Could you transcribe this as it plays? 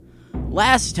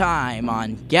Last time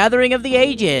on Gathering of the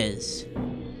Ages.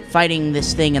 Fighting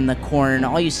this thing in the corn,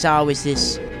 all you saw was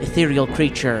this ethereal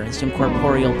creature, this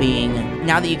incorporeal being.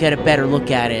 Now that you get a better look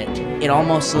at it, it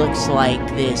almost looks like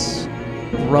this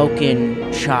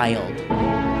broken child,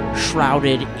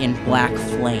 shrouded in black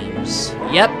flames.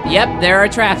 Yep, there are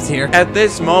traps here. At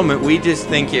this moment, we just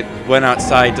think it went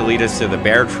outside to lead us to the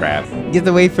bear trap. Get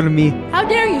away from me. How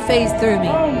dare you phase through me?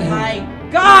 Oh my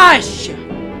gosh!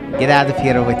 Get out of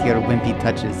here with your wimpy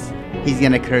touches. He's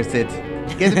gonna curse it.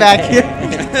 Get back here.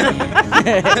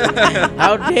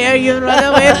 How dare you run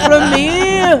away from me?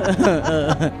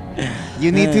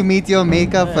 You need to meet your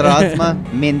maker,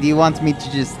 Pharasma. Man, do you want me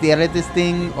to just stare at this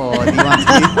thing, or do you want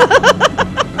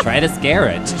me Try to scare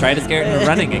it. Try to scare it into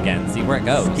running again. See where it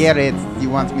goes. scare it? Do you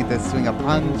want me to swing a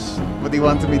punch? What do you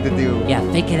want me to do? Yeah,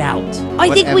 think it out. I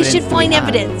What think we should evidence do we find have?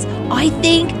 evidence. I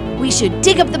think we should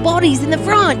dig up the bodies in the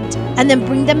front and then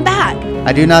bring them back.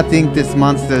 I do not think this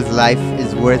monster's life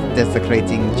is worth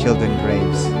desecrating children's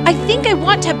graves. I think I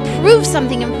want to prove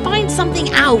something and find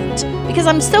something out because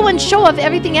I'm so unsure of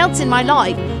everything else in my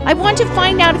life. I want to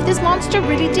find out if this monster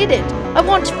really did it. I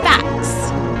want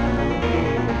facts.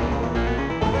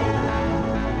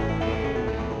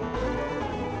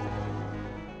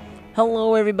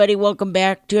 Hello, everybody. Welcome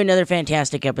back to another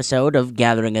fantastic episode of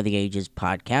Gathering of the Ages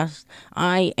podcast.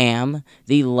 I am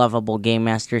the lovable Game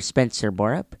Master Spencer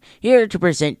Borup, here to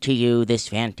present to you this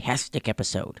fantastic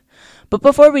episode. But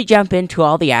before we jump into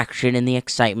all the action and the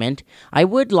excitement, I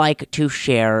would like to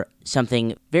share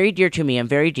something very dear to me and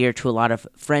very dear to a lot of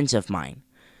friends of mine.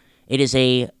 It is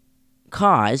a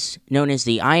cause known as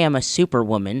the I Am a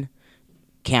Superwoman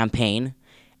campaign,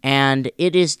 and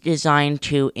it is designed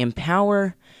to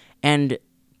empower and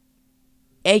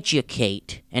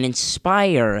educate and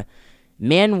inspire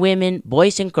men, women,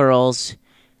 boys, and girls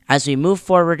as we move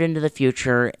forward into the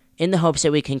future in the hopes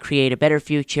that we can create a better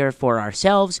future for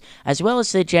ourselves as well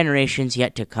as the generations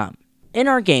yet to come. In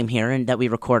our game here, and that we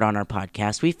record on our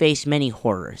podcast, we face many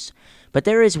horrors, but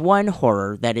there is one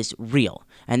horror that is real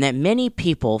and that many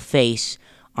people face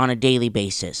on a daily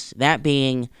basis, that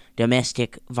being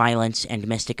domestic violence and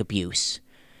domestic abuse.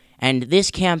 And this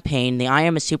campaign, the I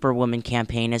Am a Superwoman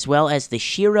campaign, as well as the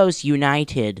Sheroes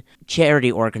United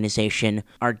charity organization,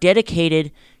 are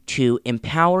dedicated to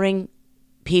empowering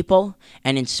people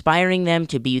and inspiring them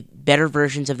to be better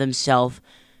versions of themselves.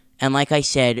 And like I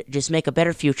said, just make a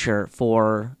better future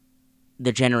for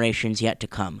the generations yet to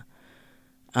come.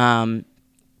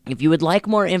 If you would like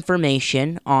more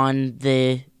information on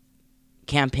the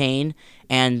campaign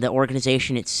and the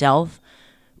organization itself,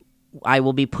 I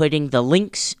will be putting the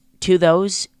links to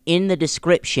those in the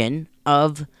description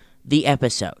of the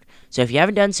episode. So if you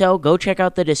haven't done so, go check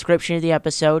out the description of the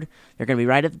episode. They're going to be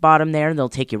right at the bottom there, and they'll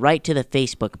take you right to the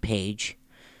Facebook page.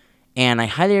 And I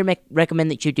highly recommend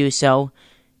that you do so.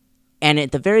 And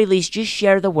at the very least, just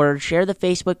share the word, share the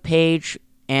Facebook page,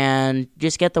 and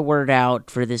just get the word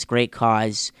out for this great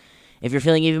cause. If you're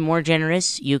feeling even more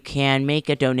generous, you can make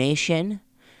a donation.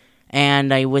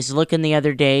 And I was looking the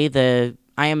other day, the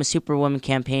I Am a Superwoman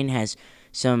campaign has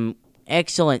some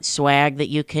excellent swag that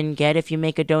you can get if you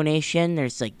make a donation.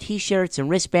 There's like t-shirts and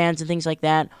wristbands and things like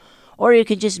that. Or you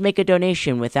can just make a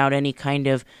donation without any kind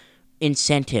of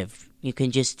incentive. You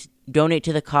can just donate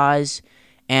to the cause,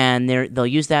 and they'll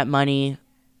use that money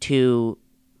to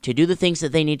do the things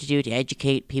that they need to do to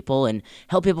educate people and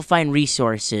help people find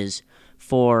resources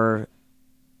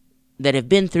that have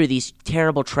been through these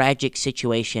terrible, tragic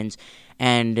situations,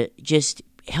 and just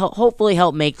hopefully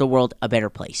help make the world a better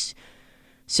place.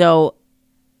 So,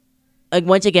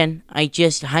 once again, I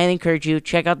just highly encourage you,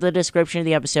 check out the description of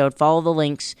the episode, follow the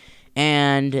links,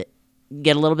 and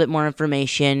get a little bit more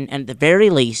information, and at the very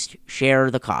least,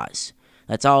 share the cause.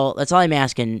 That's all I'm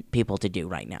asking people to do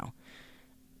right now.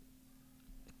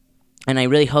 And I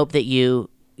really hope that you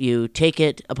take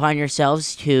it upon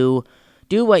yourselves to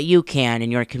do what you can in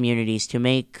your communities to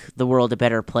make the world a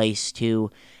better place, to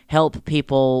help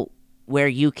people where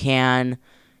you can.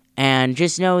 And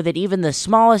just know that even the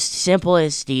smallest,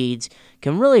 simplest deeds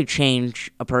can really change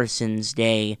a person's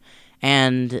day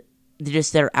and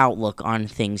just their outlook on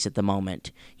things at the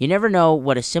moment. You never know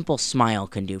what a simple smile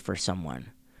can do for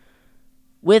someone.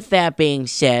 With that being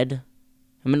said,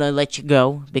 I'm going to let you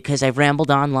go because I've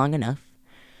rambled on long enough.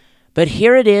 But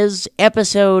here it is,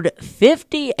 episode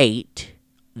 58,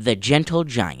 The Gentle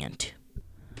Giant.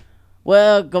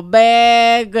 Welcome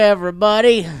back,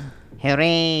 everybody.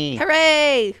 Hooray!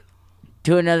 Hooray!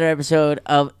 To another episode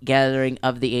of Gathering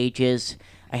of the Ages.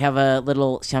 I have a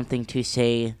little something to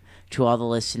say to all the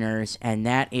listeners, and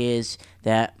that is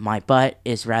that my butt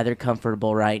is rather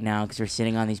comfortable right now because we're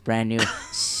sitting on these brand new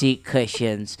seat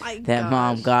cushions that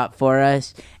Mom got for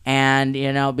us. And,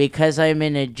 because I'm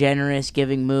in a generous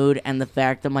giving mood and the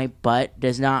fact that my butt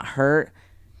does not hurt,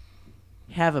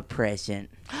 have a present.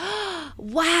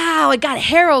 Wow, I got a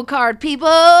hero card, people.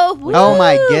 Woo! Oh,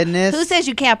 my goodness. Who says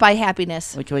you can't buy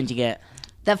happiness? Which one did you get?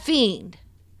 The Fiend.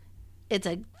 It's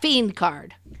a Fiend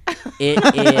card. It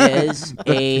is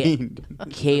a Fiend.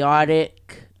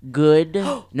 chaotic good.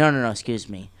 No, excuse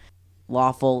me.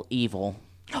 Lawful evil.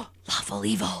 Lawful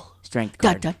evil. Strength Da,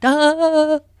 card. da,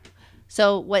 da.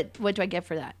 So what do I get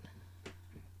for that?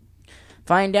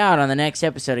 Find out on the next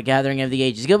episode of Gathering of the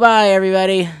Ages. Goodbye,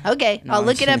 everybody. Okay, No, I'll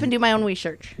look I'm it up kidding. and do my own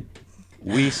research.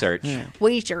 We search.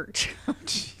 Research.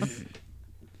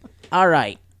 All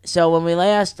right. So when we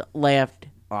last left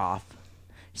off,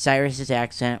 Cyrus's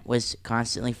accent was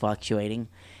constantly fluctuating,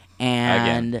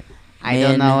 and I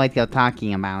don't know what you're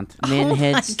talking about. Min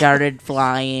had started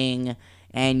flying,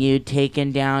 and you'd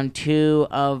taken down 2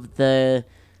 of the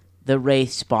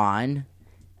wraith spawn,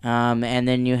 and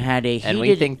then you had a And we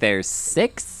heated- think there's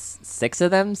six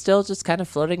of them still just kind of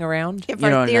floating around. If You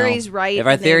our don't theory's know. right. If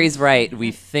our and then theory's right,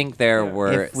 we think there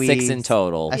were If we 6 in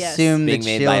total. Yes. Assume the Being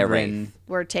made by a children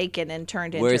we're taken and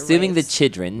turned into We're assuming the wraiths.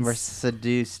 childrens were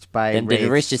seduced by and the wraiths.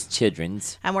 delicious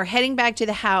childrens. And we're heading back to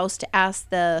the house to ask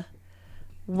the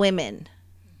women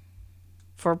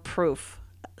for proof.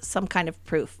 Some kind of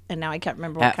proof. And now I can't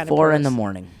remember what at kind 4 of proof. in the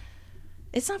morning.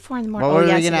 It's not 4 in the morning. What were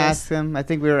yes, we going to it ask is. them? I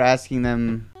think we were asking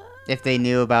them if they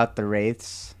knew about the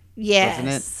wraiths.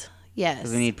 Yes. Yes.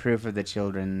 Because we need proof of the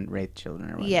children, wraith children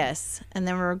or whatever. Yes, and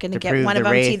then we're going to To get prove one of the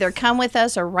them to wraith. either come with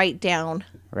us or write down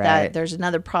Right. that there's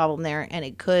another problem there, and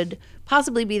it could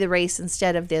possibly be the race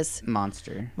instead of this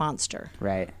Monster. monster.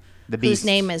 Right. The beast. Whose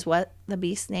name is what? The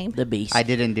beast's name? The beast. I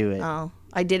didn't do it. Oh,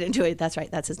 I didn't do it. That's right.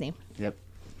 That's his name. Yep.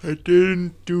 I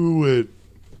didn't do it.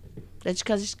 That's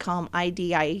because just call him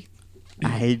IDI.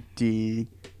 I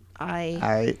didn't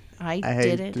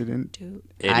didn't. do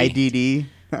Itty.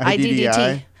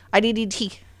 IDDT.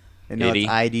 IDDT. No, it's Itty.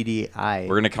 IDDI.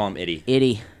 We're gonna call him Itty.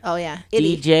 Itty. Oh yeah,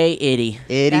 Itty. DJ Itty.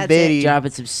 Itty That's bitty.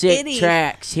 Dropping some sick Itty.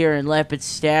 tracks here in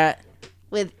Lepidstadt.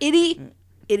 With Itty.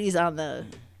 Itty's on the.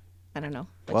 I don't know.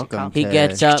 What Welcome. You call him. He Okay.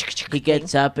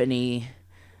 gets up and he,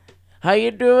 how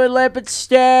you doing,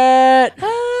 Lepidstadt?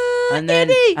 And then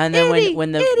Itty,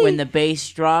 when Itty. the bass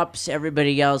drops,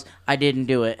 everybody yells, "I didn't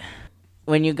do it."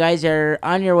 When you guys are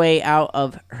on your way out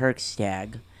of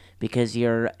Herkstag, because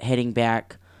you're heading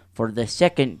back for the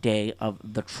second day of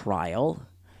the trial,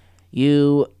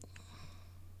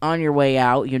 on your way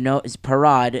out,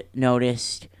 Parad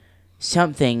noticed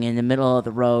something in the middle of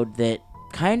the road that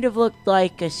kind of looked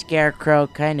like a scarecrow,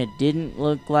 kind of didn't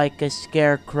look like a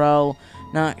scarecrow.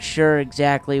 Not sure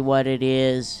exactly what it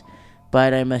is,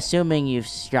 but I'm assuming you've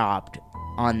stopped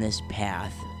on this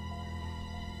path.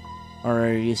 Or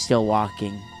are you still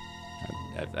walking?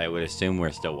 I would assume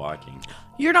we're still walking.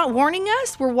 You're not warning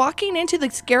us? We're walking into the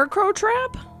scarecrow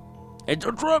trap? It's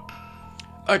a trap.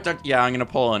 Yeah, I'm gonna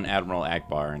pull an Admiral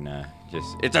Akbar and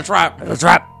it's a trap. It's a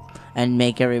trap. And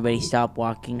make everybody stop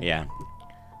walking? Yeah.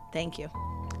 Thank you.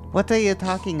 What are you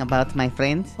talking about, my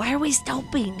friends? Why are we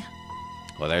stopping?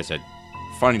 Well, there's a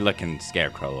funny-looking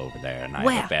scarecrow over there, and I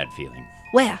Where? have a bad feeling.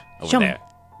 Where? Over Show there.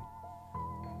 me.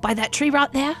 By that tree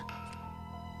right there?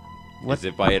 Is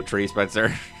it by a tree,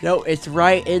 Spencer? No, it's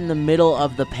right in the middle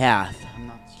of the path.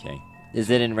 Okay. Is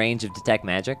it in range of detect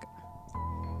magic?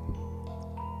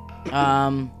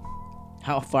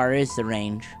 How far is the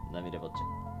range? Let me double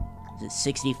check. Is it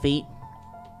 60 feet?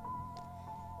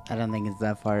 I don't think it's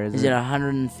that far, Is it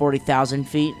 140,000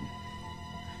 feet?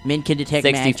 Min can detect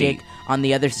 60 magic feet. on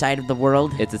the other side of the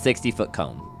world. It's a 60-foot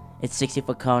cone. It's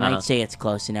 60-foot cone. Uh-huh. I'd say it's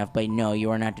close enough, but no, you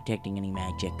are not detecting any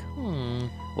magic.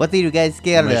 What are you guys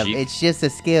scared of? Magic. It's just a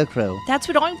scarecrow. That's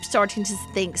what I'm starting to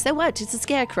think. So what? It's a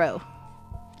scarecrow.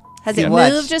 Has See, it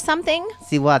watch. moved or something?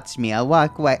 See, watch me. I'll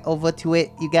walk right over to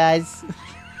it, you guys.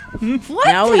 What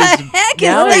Now the he's- heck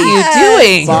now is are you that?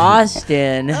 doing?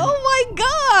 Boston. Oh my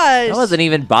gosh! That wasn't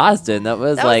even Boston. That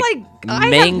was That was like like- I have no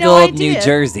mangled New idea.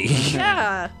 Jersey.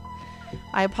 Yeah.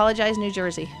 I apologize, New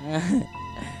Jersey.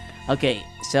 Okay,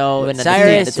 so Wouldn't Cyrus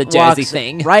understand. It's a Jersey walks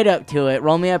thing. right up to it.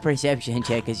 Roll me a perception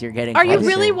check as you're getting Are you closer.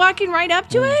 really walking right up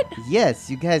to it? Yes,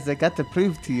 you guys, I got to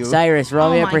prove to you. Cyrus, roll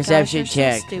oh me a my perception gosh,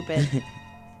 you're check. So stupid.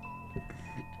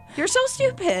 You're so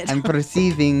stupid. I'm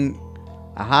perceiving.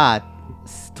 Aha,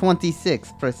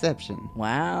 26 perception.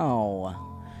 Wow.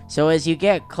 So as you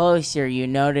get closer, you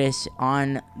notice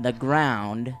on the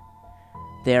ground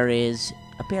there is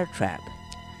a bear trap.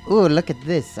 Ooh, look at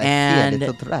this. I And- see a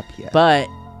little trap here. But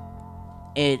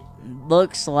It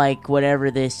looks like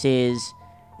whatever this is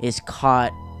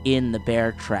caught in the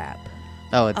bear trap.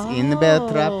 Oh, it's in the bear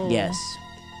trap? Oh. Yes.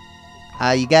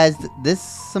 You guys,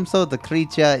 some sort of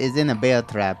creature is in a bear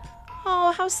trap.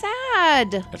 Oh, how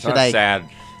sad. It's Should not I- sad.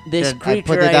 This Should I creature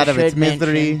put it out of its should mention-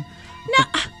 misery? No,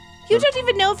 you don't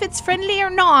even know if it's friendly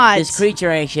or not. This creature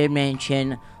I should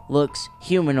mention looks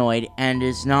humanoid and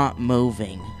is not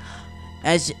moving.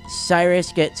 As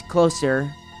Cyrus gets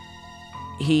closer,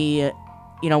 he,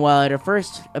 while it at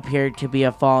first appeared to be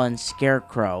a fallen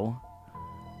scarecrow,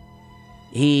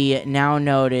 he now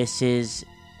notices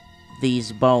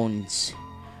these bones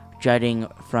jutting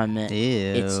from its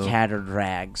Ew. tattered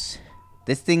rags.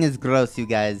 This thing is gross, you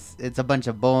guys. It's a bunch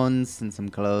of bones and some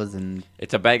clothes, and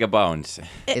It's a bag of bones.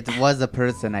 it was a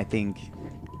person, I think.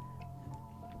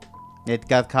 It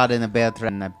got caught in a bear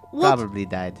trap and Well- probably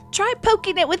died. Try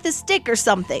poking it with a stick or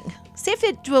something. See if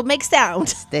it will make sound.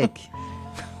 Stick.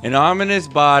 An ominous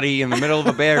body in the middle of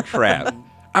a bear trap.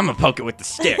 I'm gonna poke it with the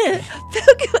stick.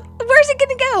 Where's it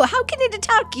gonna go? How can it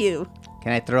attack you?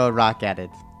 Can I throw a rock at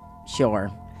it?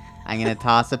 Sure. I'm gonna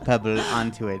toss a pebble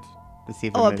onto it to see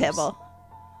if it Oh, a moves. pebble.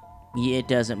 Yeah, it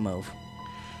doesn't move.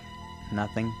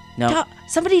 Nothing. No.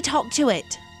 Somebody talk to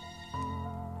it.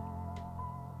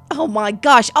 Oh my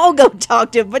gosh, I'll go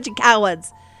talk to a bunch of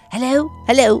cowards. Hello?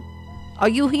 Hello? Are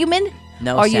you human?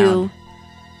 No Are sound. you?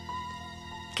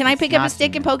 Can I It's pick up a not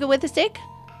stick and human. poke it with a stick?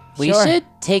 We Sure. should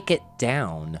take it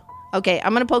down. Okay,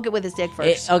 I'm gonna poke it with a stick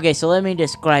first. Okay, so let me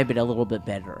describe it a little bit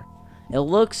better. It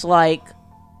looks like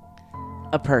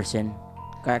a person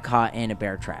got caught in a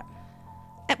bear trap.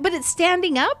 But it's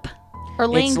standing up or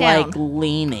laying It's down. like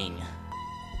leaning.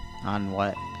 On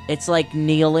what? It's like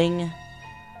kneeling.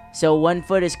 So one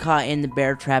foot is caught in the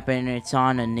bear trap and it's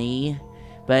on a knee,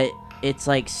 but it's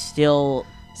like still,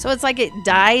 So it's like it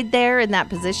died there in that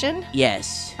position?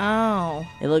 yes. Oh.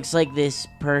 It looks like this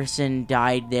person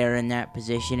died there in that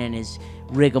position and his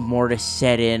rigor mortis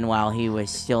set in while he was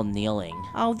still kneeling.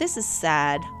 Oh, this is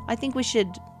sad. I think we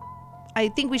should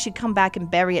come back and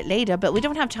bury it later, but we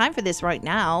don't have time for this right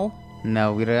now.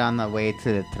 No, we're on the way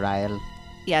to the trial.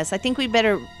 Yes, I think we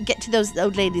better get to those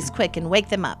old ladies quick and wake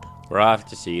them up. We're off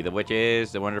to see the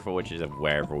witches, the wonderful witches of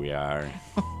wherever we are.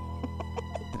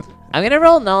 I'm gonna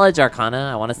roll knowledge arcana.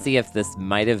 I want to see if this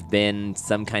might have been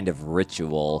some kind of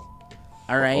ritual,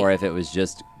 All right. or if it was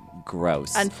just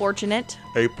gross. Unfortunate.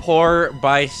 A poor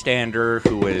bystander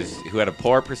who had a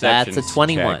poor perception. That's a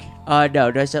 21. check.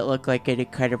 No, does it look like any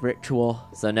kind of ritual?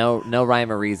 So no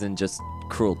rhyme or reason, just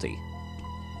cruelty.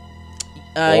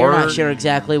 You're Or- not sure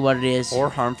exactly what it is. Or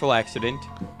harmful accident.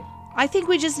 I think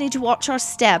we just need to watch our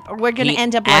step, or we're gonna He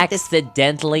end up like this.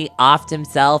 accidentally offed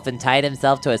himself and tied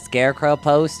himself to a scarecrow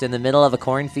post in the middle of a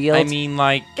cornfield. I mean,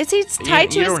 like, Is he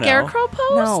tied you to a don't know. scarecrow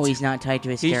post? No, he's not tied to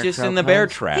a he's scarecrow. just in the bear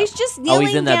post. trap. He's just oh, kneeling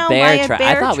he's in the down by bear a trap.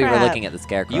 bear I thought we were trap. looking at the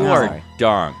scarecrow. You I'm are sorry.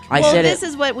 donk. I well, said this it.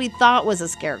 is what we thought was a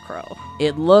scarecrow.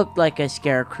 It looked like a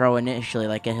scarecrow initially,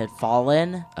 like it had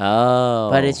fallen. Oh.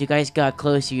 But as you guys got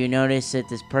closer, you noticed that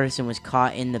this person was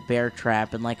caught in the bear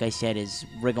trap, and like I said, his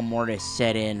rigor mortis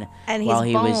set in And while his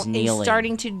he bone was kneeling. is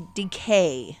starting to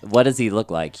decay. What does he look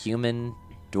like? Human,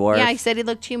 dwarf, Yeah, I said he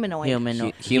looked humanoid.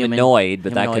 humanoid,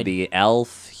 but that humanoid. could be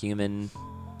elf, human.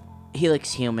 He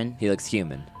looks human. He looks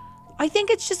human. I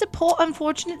think it's just a poor,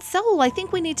 unfortunate soul. I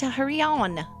think we need to hurry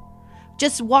on.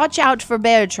 Just watch out for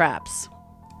bear traps.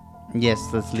 Yes,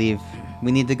 let's leave.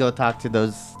 We need to go talk to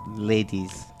those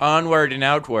ladies. Onward and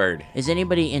outward. Is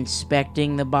anybody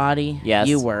inspecting the body? Yes.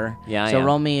 You were. Yeah, I So am.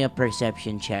 roll me a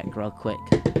perception check real quick.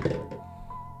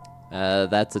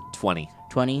 That's a 20.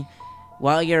 20.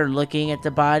 While you're looking at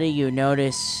the body, you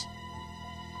notice,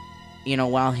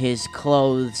 while his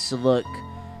clothes look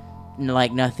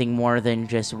like nothing more than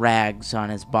just rags on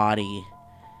his body,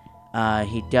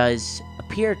 he does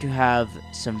appear to have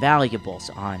some valuables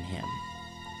on him.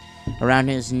 Around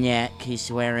his neck,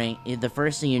 he's wearing, the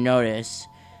first thing you notice,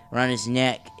 around his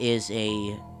neck is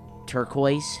a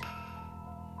turquoise.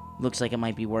 Looks like it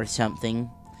might be worth something.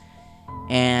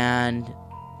 And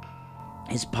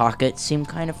his pockets seem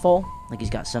kind of full, like he's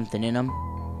got something in them.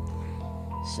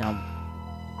 So, all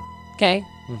Okay.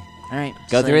 right.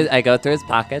 I go through his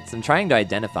pockets. I'm trying to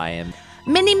identify him.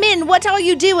 Mini Min, what are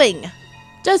you doing?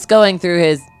 Just going through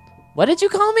his. What did you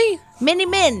call me? Mini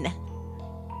Min.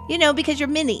 Because you're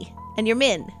mini and you're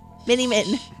Min. Mini Min.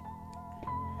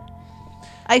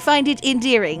 I find it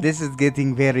endearing. This is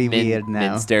getting very weird now.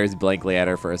 Min stares blankly at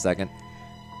her for a second.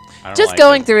 I don't Just like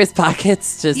going it. through his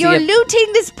pockets to see You're if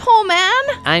looting this poor man?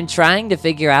 I'm trying to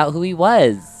figure out who he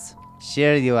was.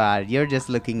 Sure you are. You're just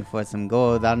looking for some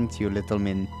gold, aren't you, little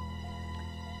min?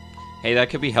 Hey, that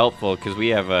could be helpful because we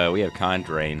have con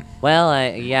drain.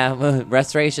 Well, yeah,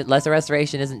 restoration. Lesser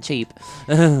restoration isn't cheap.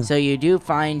 So you do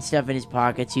find stuff in his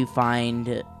pockets. You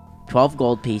find 12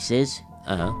 gold pieces,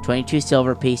 22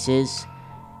 silver pieces,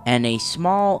 and a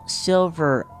small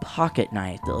silver pocket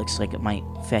knife that looks like it might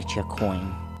fetch a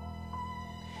coin.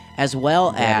 As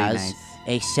well Very as nice.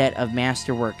 a set of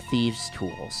masterwork thieves'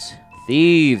 tools.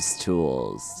 Thieves'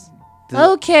 tools.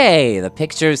 Okay, the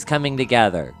picture's coming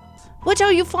together. What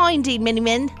are you finding,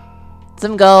 Miniman?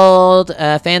 Some gold,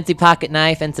 a fancy pocket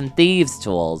knife, and some thieves'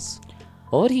 tools.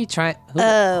 What would he try?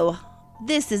 Oh,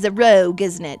 this is a rogue,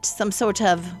 isn't it? Some sort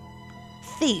of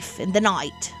thief in the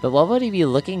night. But what would he be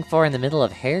looking for in the middle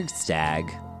of Hergstag?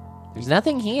 There's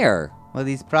nothing here. Well,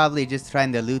 he's probably just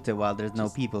trying to loot it while there's no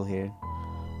people here.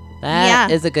 That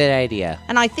Yeah. is a good idea.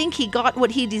 And I think he got what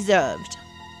he deserved.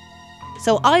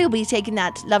 So I'll be taking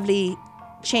that lovely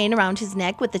chain around his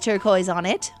neck with the turquoise on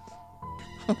it.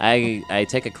 I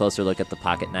take a closer look at the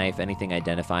pocket knife. Anything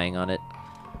identifying on it?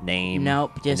 Name?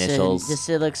 Nope, initials? just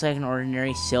it looks like an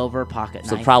ordinary silver pocket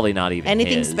So knife. probably not even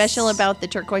Anything his. special about the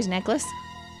turquoise necklace?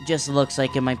 Just looks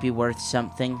like it might be worth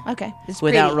something. Okay. It's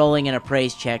Without pretty. rolling an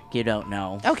appraise check, you don't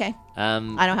know. Okay. I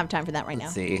I don't have time for that right now.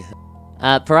 Let's see.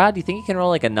 Parad, do you think you can roll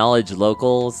like a knowledge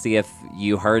local, see if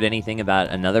you heard anything about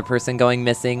another person going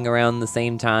missing around the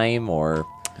same time, or?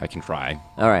 I can try.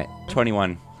 All right.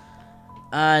 21.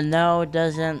 No, it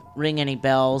doesn't ring any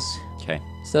bells. Okay.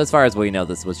 So as far as we know,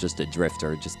 this was just a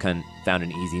drifter, just found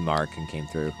an easy mark and came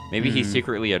through. Maybe he's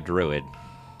secretly a druid.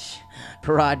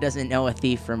 Parad doesn't know a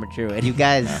thief from a druid. You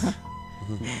guys,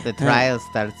 the trial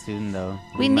starts soon, though.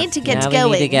 We need to get Now going.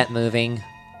 we need to get moving.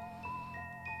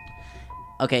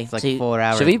 Okay, It's like so you- 4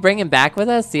 hours. Should we bring him back with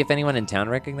us? See if anyone in town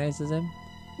recognizes him?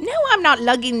 No, I'm not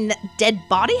lugging a dead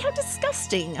body. How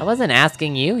disgusting. I wasn't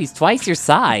asking you. He's twice your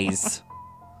size.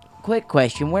 quick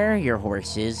question: where are your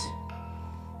horses?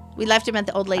 We left him at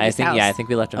the old lady's house. I think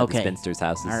we left him at the Okay. spinster's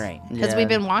houses. All right. Because Yeah. we've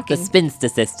been The walking. spinster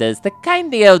sisters, the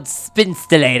kindly old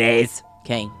spinster ladies,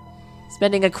 Okay.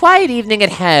 spending a quiet evening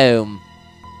at home.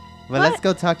 Well, let's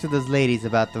go talk to those ladies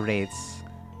about the rates.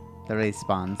 The race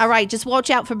spawns. All right, just watch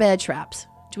out for bear traps.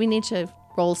 Do we need to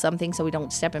roll something so we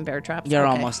don't step in bear traps? You're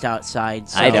Okay. almost outside.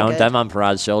 So. I don't. good. I'm on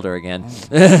Parad's shoulder again.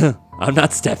 I'm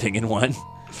not stepping in one.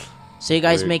 So you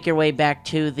guys Weird. make your way back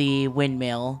to the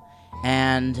windmill,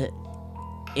 and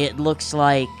it looks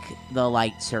like the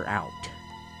lights are out.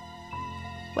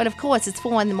 Well, of course, it's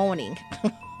 4 in the morning.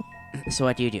 So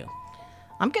what do you do?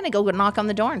 I'm going to go knock on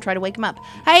the door and try to wake him up.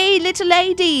 Hey, little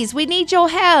ladies, we need your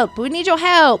help. We need your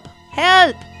help.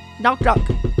 Help. Knock, knock.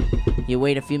 You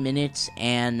wait a few minutes,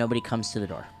 and nobody comes to the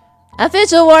door.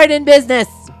 Official warden business.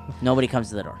 Nobody comes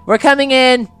to the door. We're coming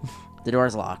in. The door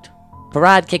is locked.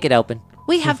 Parad, kick it open.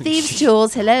 We have thieves'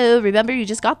 tools. Hello. Remember, you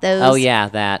just got those. Oh yeah,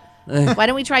 that. Why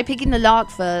don't we try picking the lock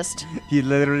first? You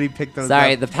literally picked those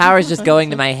Sorry, up. the power's just going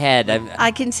to my head.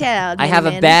 I can tell. I have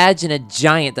a Miniman. badge and a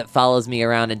giant that follows me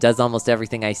around and does almost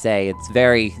everything I say. It's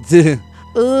very.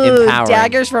 Ooh, empowering.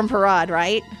 daggers from Parad,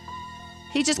 right?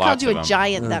 He just called Lots you of a 'em.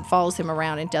 giant that follows him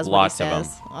around and does Lots what of he 'em.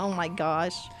 says. Oh my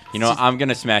gosh. You know, I'm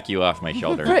gonna smack you off my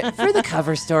shoulder. for the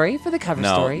cover story. For the cover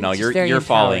No, story. no, It's just you're very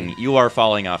falling. empowering. You are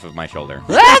falling off of my shoulder.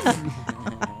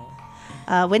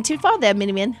 Went too far there,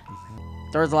 Miniman.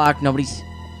 Door's locked. Nobody's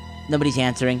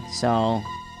answering. So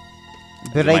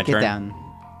my Break it turn? down.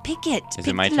 Pick it. Is it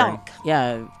Pick my the turn? lock.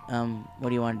 yeah. What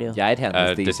do you want to do? Yeah, I'd have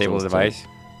the thieves Disable tools, too. device.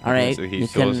 All right. So You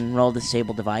he's can tools. roll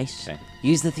disable device. Okay.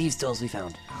 Use the thieves tools we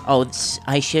found. Oh,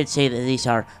 I should say that these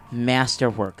are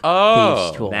masterwork Oh,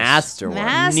 thieves tools. Masterwork.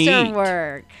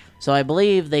 Masterwork. So I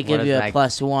believe they give is you a that?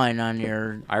 +1 on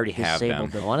your I already have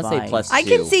disabled them. I wanna say device. plus- I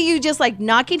can Two. see you just like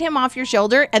knocking him off your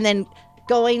shoulder and then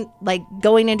going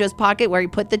into his pocket where he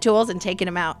put the tools and taking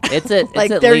them out. It's at Like,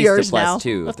 it's at they're least yours a plus now.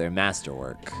 2 if they're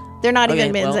masterwork. They're not Okay,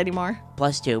 even mins well- anymore.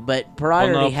 +2, but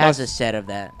Parad no, already has plus- a set of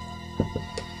that.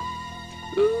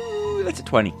 Ooh, that's a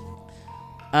 20.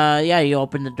 Yeah, you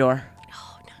open the door.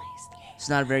 Oh, nice. It's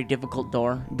not a very difficult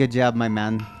door. Good job, my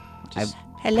man. Hello.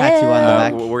 Pat you on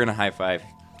the back. We're gonna high five.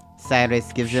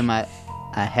 Cyrus gives him a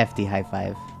hefty high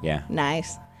five. Yeah.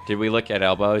 Nice. Did we look at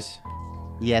elbows?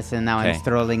 Yes, and now I'm Okay.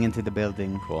 strolling into the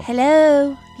building. Cool.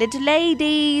 Hello, little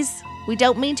ladies. We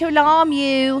don't mean to alarm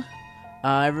you.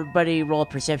 Everybody roll a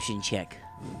perception check.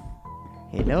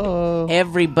 Hello.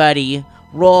 Everybody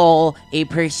roll a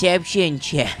perception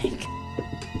check.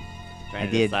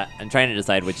 I'm trying to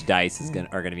decide which dice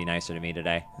are gonna be nicer to me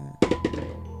today.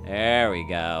 There we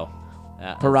go.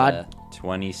 That was Parad.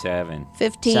 27.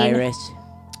 15. Cyrus.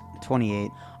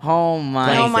 28. Oh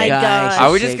my, Oh my gosh. gosh.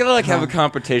 Are we just gonna like have a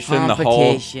competition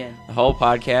competition? the whole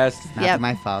podcast? Not Yep.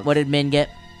 my fault. What did Min get?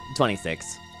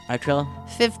 26. Artrilla?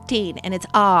 15, and it's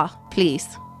please.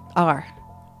 R.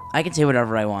 I can say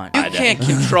whatever I want. You can't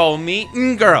control me,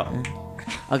 girl.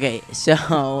 Okay,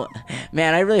 so,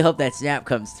 man, I really hope that snap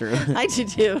comes through. I do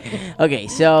too. Okay,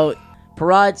 so,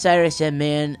 Parad, Cyrus, and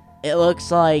Min, it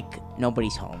looks like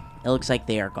nobody's home. It looks like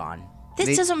they are gone.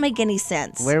 This doesn't make any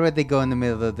sense. Where would they go in the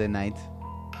middle of the night?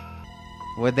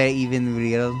 Were they even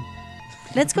real?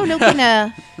 Let's go look in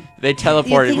a. They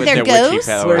teleported think with they're their witchy ghosts?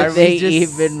 Were powers. Are we they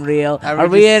just- even real? are Are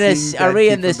we we just seeing are dead we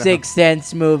in the people down? Sixth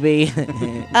Sense movie? They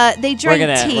We're drink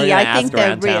gonna tea. I think ask they're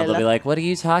around town. They'll be real. like, "What are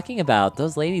you talking about?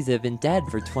 Those ladies have been dead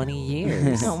for 20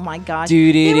 years." Oh my god.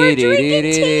 Do, do, They were do, do, drinking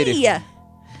do, do. tea.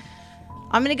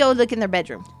 I'm gonna go look in their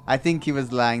bedroom. I think he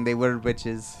was lying. They were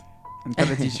witches. I'm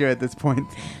pretty sure at this point.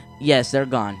 Yes, they're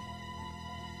gone.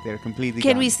 They're completely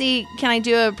Can gone. we see? Can I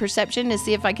do a perception to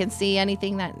see if I can see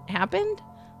anything that happened?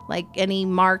 Like any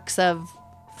marks of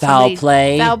Foul somebody-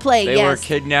 play? Foul play. They yes. were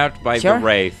kidnapped by Sure. the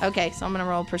Wraith. Okay, so I'm gonna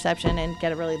roll perception and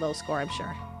get a really low score. I'm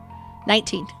sure.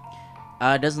 19.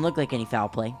 Doesn't look like any foul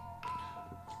play.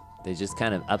 They just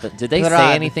kind of up. Did they Parad.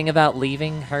 say anything about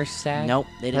leaving Herstag? Nope,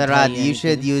 they didn't tell Parad, you you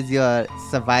should anything. use your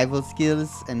survival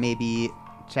skills and maybe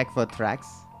check for tracks.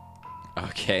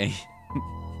 Okay.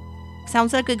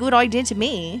 Sounds like a good idea to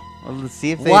me. Well, let's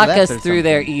see if they Walk left us or through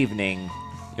their something. evening.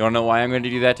 You wanna know why I'm going to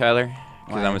do that, Tyler?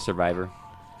 Because Why? I'm a survivor.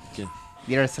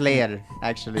 You're a slayer,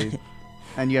 actually,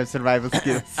 and you have survival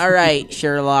skills. All right,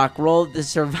 Sherlock, roll the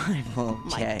survival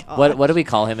My check. God. What do we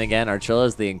call him again?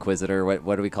 Archilla's the Inquisitor.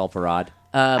 What do we call Parad?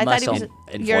 I thought he Muscle.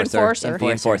 was your enforcer. The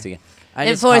Enforcer. I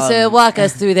just call Enforcer, him- walk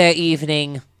us through their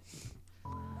evening.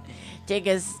 Take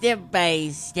a step by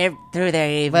step through their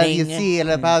evening. Well, you see, at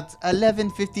about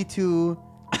 11:52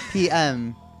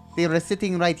 p.m., they were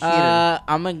sitting right here.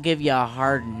 I'm gonna give you a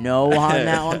hard no on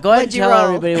that one. Go ahead and What'd you tell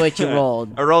roll? everybody what you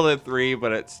rolled. I rolled a 3,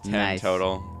 but it's 10 Nice.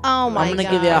 total. Oh my I'm gonna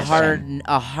god. give you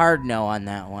a hard no on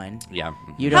that one. Yeah.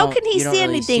 You How don't- can he you don't see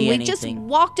really anything? see We just anything.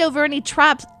 walked over any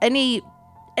traps, any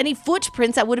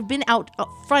footprints that would have been out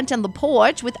front on the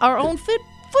porch with our own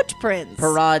footprints.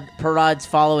 Parad's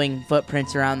following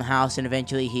footprints around the house, and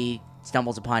eventually he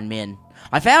stumbles upon Min.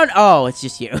 I found. Oh, it's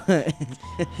just you.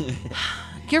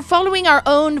 You're following our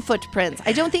own footprints.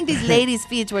 I don't think these ladies'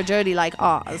 feet were dirty like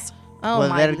ours. Oh well,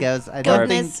 my there it goes. I don't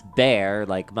think. goodness. Bear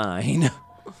like mine.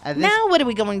 At this, Now what are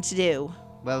we going to do?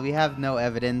 well, we have no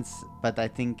evidence, but I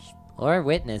think Or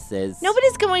witnesses.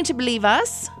 Nobody's going to believe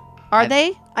us. Are I-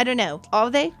 they? I don't know. Are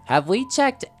they? Have we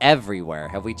checked everywhere?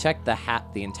 Have we checked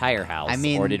the entire house? I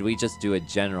mean- or did we just do a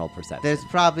general perception? there's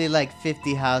probably like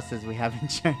 50 houses we haven't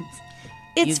checked.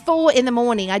 It's 4 in the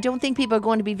morning. I don't think people are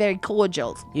going to be very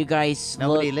cordial. You guys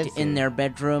Nobody looked lives in here. their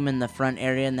bedroom in the front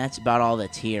area, and that's about all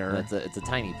that's here. It's a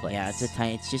tiny place. Yeah,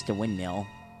 it's just a windmill.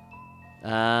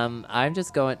 I'm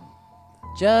just going,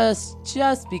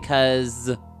 just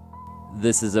because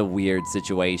this is a weird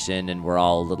situation and we're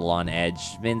all a little on edge.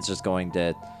 Min's just going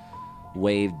to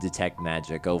wave detect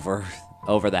magic over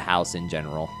the house in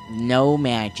general. No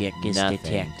magic is Nothing.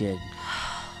 detected.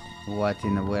 What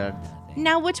in the world?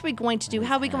 Now what are we going to do?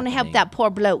 How are we going to help happening? that poor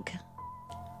bloke?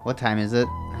 What time is it?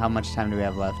 How much time do we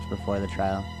have left before the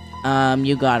trial?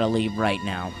 You gotta leave right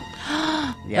now.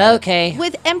 Yeah. Okay.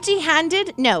 With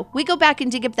empty-handed? No, we go back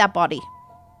and dig up that body.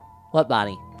 What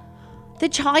body? The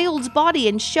child's body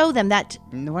and show them that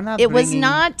We're not. it was bringing-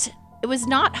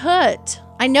 not hurt.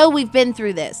 I know we've been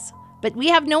through this, but we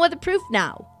have no other proof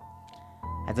now.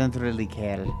 I don't really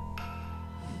care.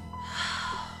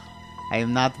 I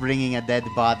am not bringing a dead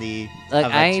body Look,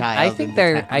 of a child. I think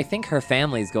into town. I think her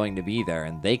family's going to be there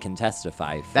and they can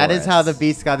testify. For That is how the us.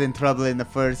 beast got in trouble in the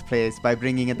first place, by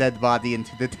bringing a dead body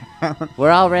into the town.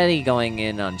 We're already going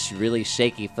in on really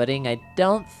shaky footing. I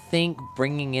don't think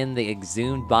bringing in the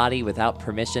exhumed body without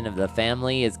permission of the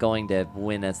family is going to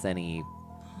win us any.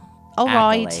 All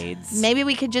right. Accolades. Maybe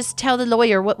we could just tell the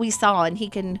lawyer what we saw and he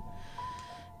can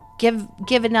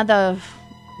give another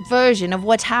version of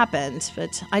what happened,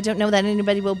 but I don't know that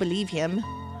anybody will believe him.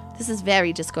 This is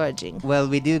very discouraging. Well,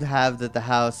 we do have that the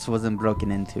house wasn't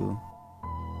broken into.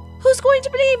 Who's going to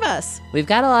believe us? We've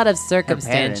got a lot of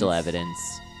circumstantial parents.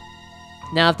 evidence.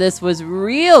 Now, if this was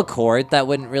real court, that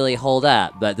wouldn't really hold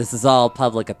up, but this is all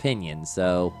public opinion,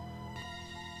 so.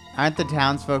 Aren't the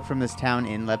townsfolk from this town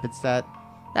in Lepidstadt?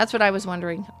 That's what I was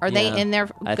wondering. Are Yeah, they in there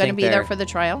I going to think be there they're- for the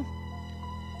trial?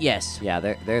 Yes. Yeah,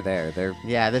 they're there. They're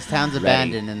Yeah, this town's Ready.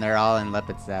 abandoned and they're all in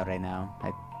Lepidstadt right now.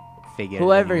 I figured.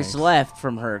 Whoever's anyways. left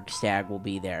from Hergstag will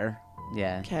be there.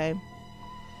 Yeah. Okay.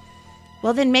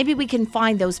 Well, then maybe we can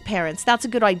find those parents. That's a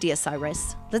good idea,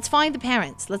 Cyrus. Let's find the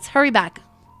parents. Let's hurry back.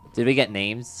 Did we get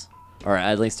names? Or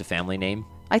at least a family name?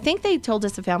 I think they told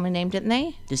us a family name, didn't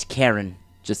they? Just Karen.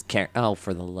 Just care. Oh,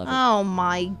 for the love of... Oh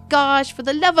my gosh, for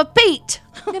the love of Pete.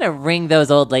 I'm going to wring those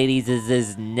old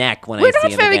ladies' neck when I We're see not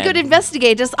them very again. good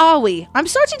investigators, are we? I'm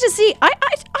starting to see. I'm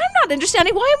not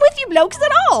understanding why I'm with you blokes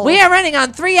at all. We are running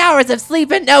on 3 hours of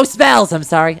sleep and no spells. I'm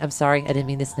sorry. I didn't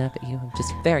mean to snap at you. I'm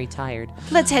just very tired.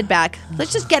 Let's head back.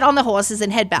 Let's just get on the horses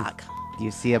and head back. Do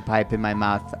you see a pipe in my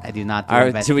mouth? I do not.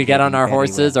 Do we get on our investigating very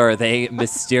horses, well. or are they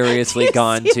mysteriously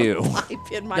gone too?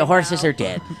 The horses are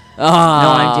dead. Oh, No,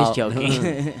 I'm just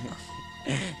joking.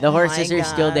 The horses my are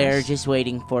still there, gosh. just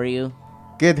waiting for you.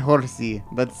 Good horsey.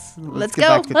 Let's Let's get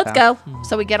go. back to Let's town. go.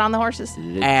 So we get on the horses.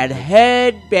 And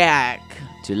head back.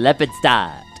 To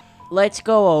Lepidstadt. Let's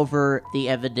go over the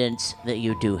evidence that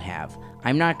you do have.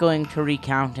 I'm not going to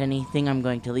recount anything. I'm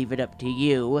going to leave it up to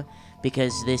you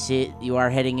because you are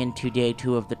heading into day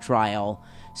 2 of the trial.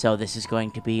 So this is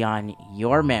going to be on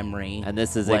your memory. And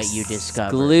this is what you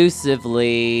discovered.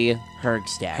 exclusively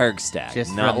Hergstad.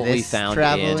 Just not from what we this found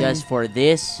travel? in Just for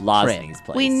this trip. Losning's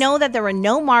place. We know that there were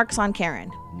no marks on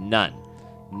Karen, None.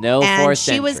 No and forced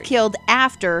she was entry. killed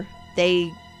after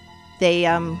they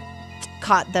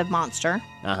caught the monster.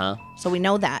 Uh-huh. So we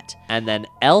know that. And then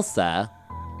Elsa,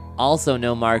 also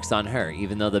no marks on her,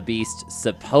 even though the beast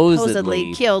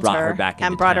supposedly killed brought her, back and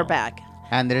into brought her town. back.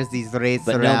 And there's these wraiths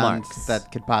But no around marks.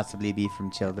 that could possibly be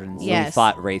from children. So Yeah. We Yes.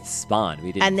 fought Wraith Spawn.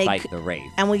 We didn't And they fight c- the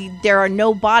Wraith. And there are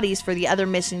no bodies for the other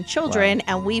missing children,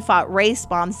 and we fought race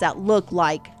bombs that look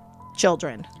like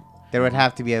children. there would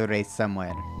have to be a wraith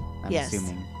somewhere. I'm Yes.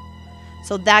 assuming.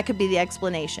 So that could be the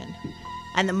explanation.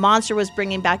 And the monster was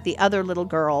bringing back the other little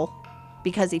girl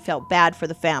because he felt bad for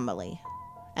the family.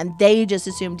 And they just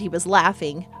assumed he was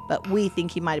laughing, but we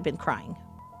think he might have been crying.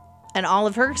 And all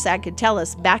of Hergstag could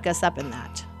back us up in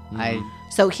that.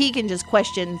 So he can just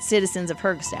question citizens of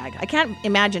Hergstag. I can't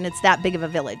imagine it's that big of a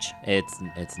village.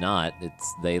 It's not.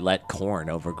 They let corn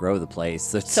overgrow the place.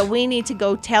 So we need to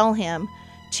go tell him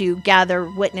to gather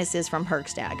witnesses from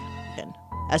Hergstag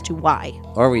as to why.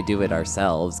 Or we do it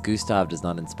ourselves. Gustav does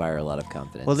not inspire a lot of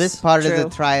confidence. Well, this part of True. the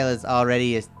trial is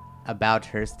already about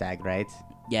Herstag, right?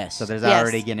 Yes. So there's Yes.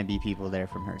 already going to be people there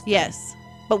from Herstag. Yes.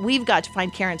 But we've got to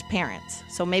find Karen's parents.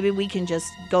 So maybe we can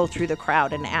just go through the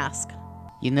crowd and ask.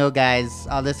 You know, guys,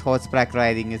 all this horseback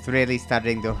riding is really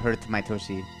starting to hurt my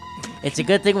tushy. It's a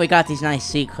good thing we got these nice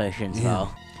seat cushions, though.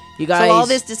 You guys, So all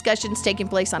this discussion's taking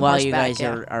place on while horseback. you guys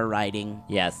yeah. are riding,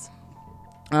 Yes.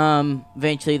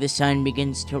 eventually the sun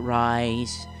begins to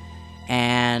rise,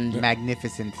 and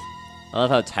Magnificent. I love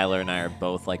how Tyler and I are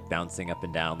both like bouncing up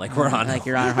and down like we're on like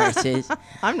you're on horses.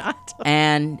 I'm not.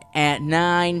 And at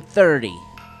 9:30,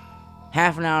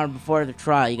 half an hour before the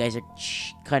trial, you guys are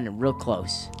cutting it real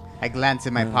close. I glance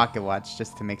at my pocket watch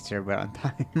just to make sure we're on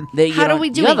time. You How do don't- we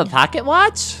Do you have a doing? pocket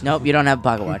watch? Nope, you don't have a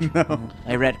pocket watch.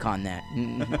 I retcon that.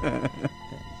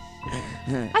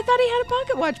 I thought he had a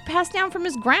pocket watch passed down from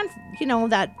his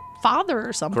that father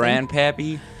or something.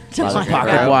 Grandpappy.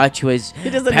 Pocket watch was He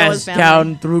doesn't know his passed family.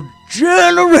 down through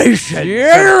generations.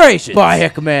 Generations. By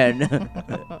Hickman.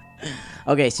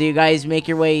 Okay, so you guys make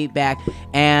your way back,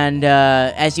 and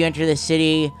as you enter the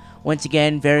city, once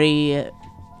again, very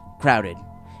crowded.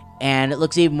 And it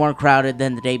looks even more crowded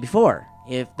than the day before,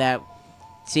 if that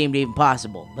seemed even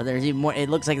possible. But there's even more. It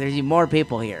looks like there's even more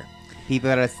people here.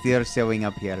 People are still showing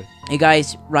up here. You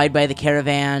guys ride by the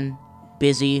caravan,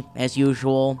 busy as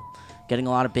usual, getting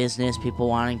a lot of business, people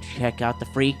wanting to check out the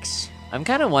freaks. I'm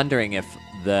kind of wondering if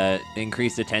the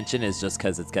increased attention is just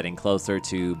because it's getting closer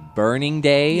to Burning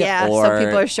Day, Yeah, or so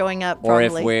people are showing up. or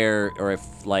Probably.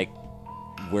 if like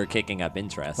we're kicking up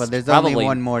interest. Well, there's only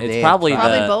one more it's day of Probably trial.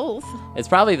 Probably the, both. It's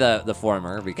probably the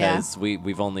former because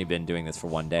we've only been doing this for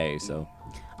one day. So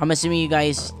I'm assuming you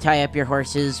guys tie up your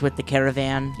horses with the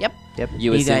caravan. Yep. you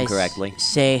You assume guys correctly.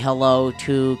 say hello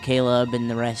to Caleb and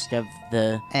the rest of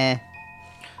the...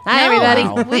 Hi, No, everybody.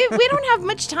 Wow. we don't have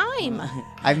much time.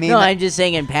 I mean, No, I'm just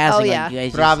saying in passing. Oh, yeah. Like, you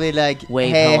guys probably like,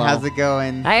 wave hey, hello. how's it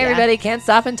going? Hi, everybody. Can't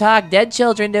stop and talk. Dead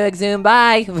children to exhume.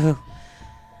 Bye.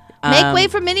 Make Um, way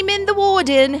for Minimin the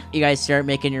Warden. You guys start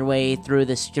making your way through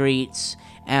the streets,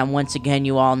 and once again,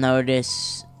 you all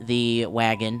notice the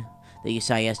wagon that you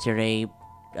saw yesterday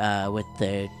with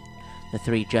the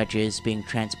 3 judges being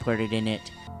transported in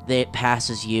it. It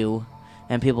passes you,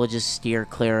 and people just steer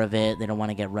clear of it. They don't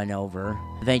want to get run over.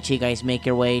 Eventually, you guys make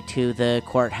your way to the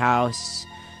courthouse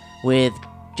with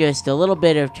just a little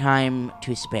bit of time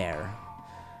to spare.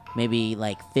 Maybe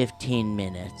like 15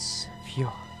 minutes. Phew.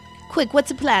 Quick, what's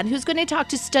the plan? Who's going to talk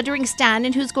to Stuttering Stan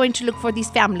and who's going to look for these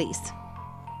families?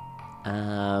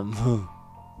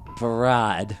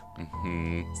 Parad.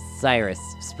 Hmm. Cyrus,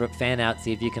 fan out.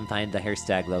 See if you can find the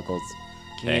Herstag locals.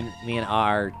 Okay. Me and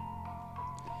R.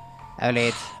 Oh,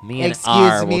 wait. Me and Excuse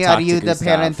R will me, talk are you to the Gustav.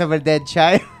 parent of a dead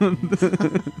child?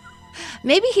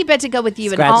 Maybe he better go with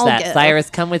you Scratch and I'll that. go. Cyrus,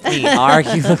 come with me. R,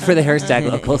 you look for the Herstag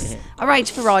locals. All right,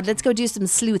 Farad, let's go do some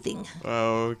sleuthing.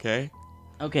 Oh, okay.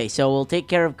 Okay, so we'll take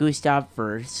care of Gustav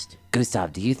first.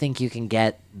 Gustav, do you think you can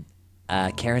get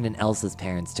Karen and Elsa's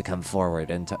parents to come forward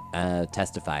and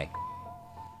testify?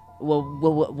 Well,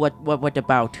 what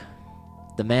about?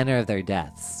 The manner of their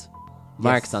deaths,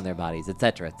 marks on their bodies,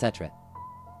 etc., etc.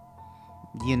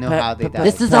 You know Pe- how they pe- died.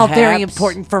 This is all very Perhaps-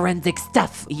 important forensic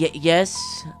stuff. Yes.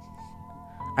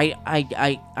 I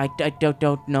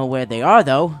don't know where they are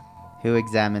though. Who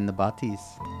examined the bodies?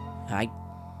 I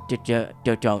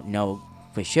don't know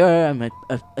for sure. I'm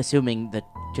assuming the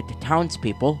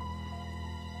townspeople.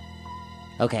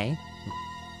 Okay.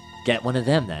 Get one of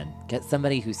them then. Get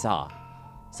somebody who saw.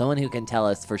 Someone who can tell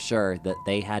us for sure that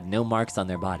they had no marks on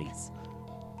their bodies.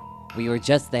 We were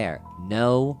just there.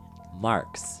 No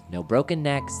marks. No broken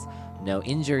necks. No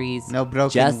injuries. No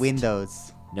broken just-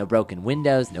 windows. No broken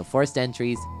windows. No forced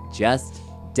entries. Just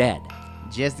dead.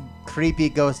 Just creepy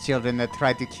ghost children that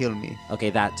tried to kill me. Okay,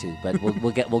 that too. But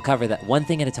we'll cover that one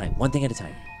thing at a time. One thing at a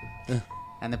time.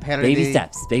 And apparently... Baby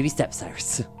steps. Baby steps,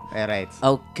 Cyrus. Alright.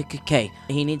 Okay.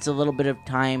 He needs a little bit of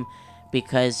time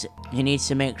because he needs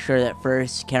to make sure that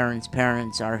first Karen's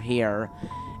parents are here,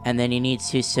 and then he needs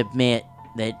to submit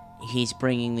that he's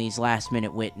bringing these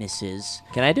last-minute witnesses.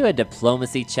 Can I do a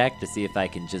diplomacy check to see if I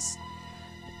can just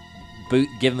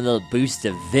give him a little boost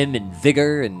of vim and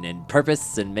vigor and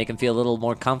purpose and make him feel a little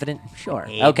more confident? Sure.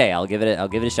 Okay, I'll give it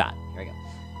a shot. Here we go.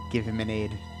 Give him an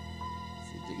aid.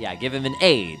 Yeah, give him an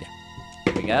aid.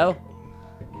 Here we go.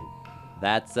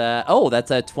 That's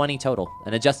a 20 total,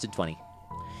 an adjusted 20.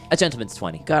 A gentleman's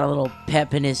 20. Got a little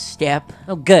pep in his step.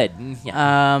 Oh, good.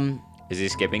 Yeah. Is he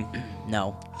skipping?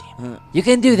 No. You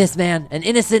can do this, man. An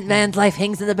innocent man's life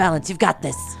hangs in the balance. You've got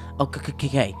this.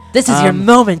 Okay. This is your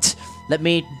moment. Let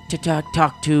me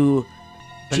talk to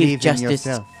Believe Chief in Justice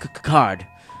yourself. Card.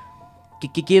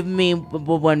 Give me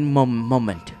one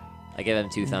moment. I give him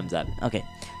 2 thumbs up. Okay,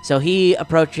 so he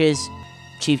approaches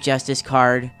Chief Justice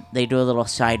Card. They do a little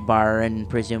sidebar, and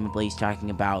presumably he's talking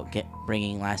about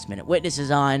bringing last-minute witnesses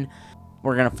on.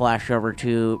 We're gonna flash over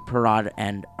to Parad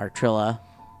and Artrilla.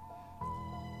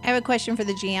 I have a question for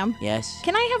the GM. Yes.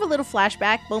 Can I have a little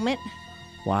flashback moment?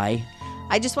 Why?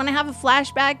 I just want to have a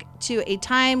flashback to a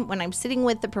time when I'm sitting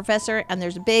with the professor and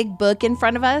there's a big book in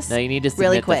front of us. No, you need to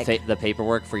really submit quick. the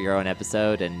paperwork for your own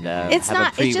episode and It's have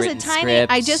not. a It's just a pre-written tiny.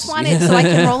 script. I just want it so I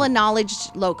can roll a knowledge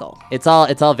local. It's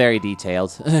all very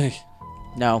detailed.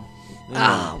 No.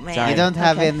 Oh man. Sorry. You don't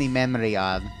have Okay. any memory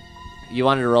on. You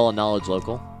wanted to roll a knowledge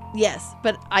local? Yes,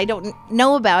 but I don't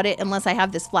know about it unless I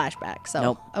have this flashback. So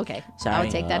Nope. okay, Sorry. I'll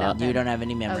take that out. You then. don't have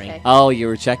any memory. Okay. Oh, you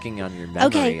were checking on your memory.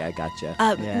 Okay. I gotcha.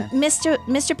 Yeah. Mr.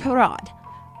 Parad,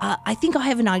 I think I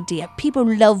have an idea. People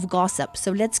love gossip,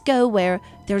 so let's go where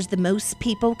there's the most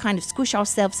people. Kind of squish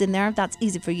ourselves in there. That's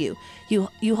easy for you.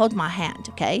 You hold my hand,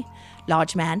 okay?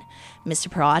 Large man, Mr.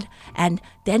 Parad, and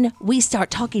then we start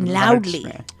talking loudly.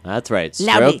 man. That's right.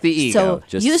 Stroke Loudly. the ego. So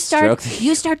Just you stroke start the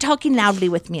you start talking loudly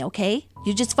with me, okay?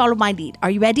 You just follow my lead.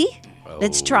 Are you ready?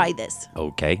 Let's try this.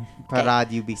 Okay.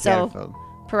 Parad, you be So- careful.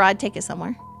 Parad, take it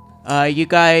somewhere. You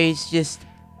guys just.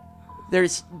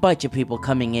 There's a bunch of people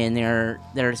coming in.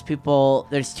 There's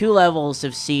 2 levels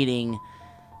of seating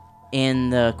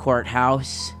in the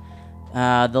courthouse.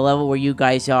 The level where you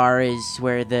guys are is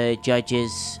where the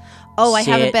judges. Oh, I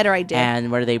have a sit better idea.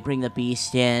 And where they bring the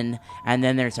beast in, and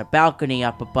then there's a balcony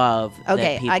up above.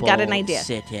 Okay, that I got an people idea.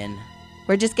 Sit in.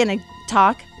 We're just gonna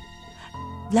talk.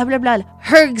 Blah blah blah.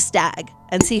 Hergstag,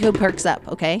 and see who perks up.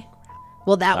 Okay?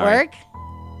 Will that Sorry. work?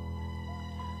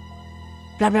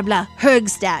 Blah blah blah.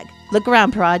 Hergstag. Look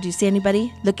around, Parad. Do you see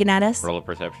anybody looking at us? Roll a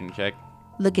perception check.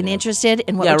 Looking interested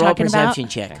in what Yeah, we're roll a talking about? perception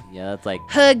check. Yeah, that's like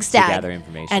Hergstag. to gather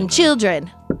information. And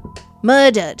children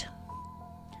murdered.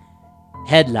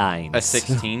 Headlines. A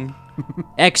 16.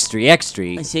 Extra.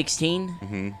 A 16.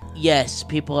 Mm-hmm. Yes,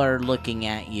 people are looking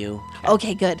at you.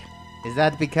 Okay, good. Is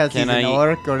that because Can he's an I-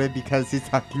 orc or because he's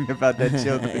talking about the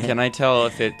children? Can I tell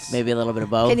if it's Maybe a little bit of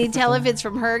both. Can you tell if it's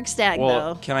from Hergstag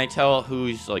Well, though? can I tell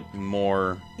who's like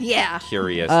more Yeah.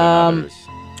 curious Um, than others?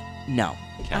 No.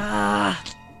 Okay.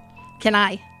 Can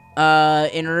I?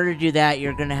 In order to do that,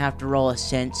 you're gonna have to roll a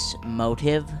sense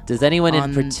motive. Does anyone in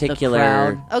on the particular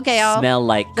crowd. Okay, I'll. smell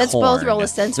like Let's corn? both roll a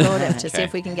sense motive to see Okay.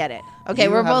 if we can get it. Okay,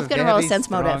 You we're have both gonna roll a very sense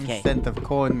motive. strong Okay. scent of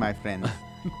corn, my friend.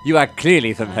 You are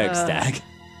clearly from Hergstag.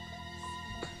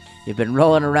 You've been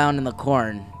rolling around in the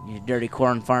corn, you dirty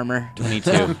corn farmer.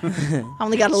 22. I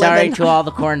only got 11. Sorry to all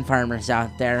the corn farmers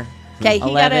out there. Okay, he got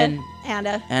 11 a and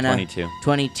a. and a 22.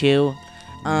 22.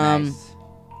 Nice.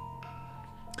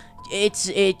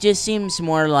 it just seems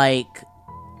more like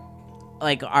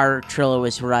our Trillo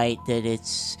was right, that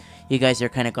it's you guys are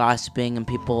kind of gossiping and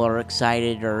people are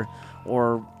excited or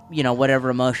whatever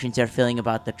emotions they're feeling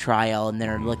about the trial, and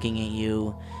they're looking at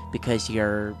you because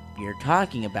you're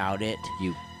talking about it.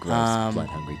 You gross,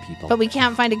 blood-hungry people. But we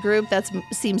can't find a group that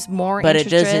seems more But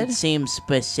interested. it doesn't seem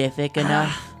specific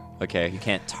enough. Okay. You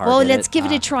can't target Well, let's it. give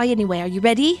it a try anyway. Are you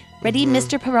ready? Ready,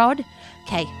 Mr. Perraud?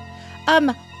 Okay.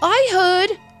 I heard,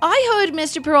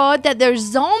 Mr. Perraud, that there's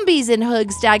zombies in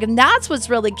Hugstag, and that's what's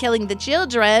really killing the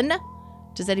children.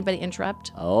 Does anybody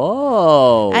interrupt?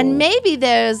 Oh. And maybe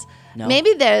there's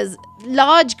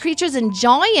large creatures and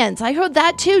giants. I heard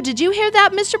that too. Did you hear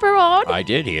that, Mr. Perraud? I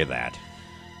did hear that.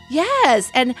 Yes,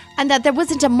 and that there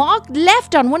wasn't a mark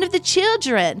left on one of the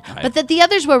children, but that the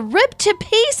others were ripped to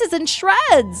pieces and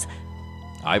shreds.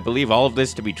 I believe all of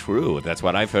this to be true. That's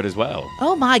what I've heard as well.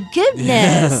 Oh my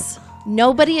goodness.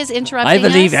 Nobody is interrupting I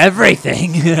believe us?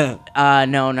 everything.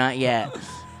 No, not yet.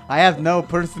 I have no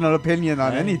personal opinion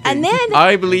on anything. And then,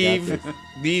 I believe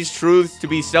these truths to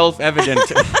be self-evident.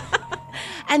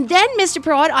 Mr.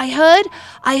 Perraud, I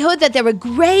heard that there were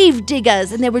grave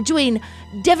diggers and they were doing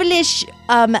devilish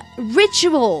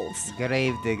rituals.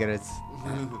 Grave diggers.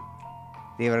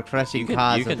 They were crushing You can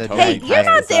cause of the totally- Hey, giant you're not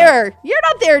pirates. there. You're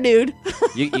not there, dude.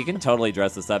 you can totally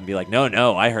dress this up and be like,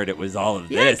 no, I heard it was all of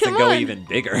Yeah, this, and come go on. even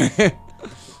bigger.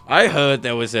 I heard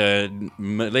there was a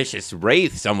malicious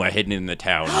wraith somewhere hidden in the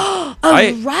town.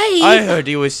 Wraith? I heard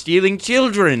he was stealing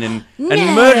children and No.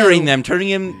 murdering them,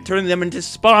 turning them into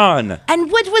spawn. And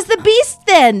what was the beast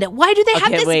then? Why do they have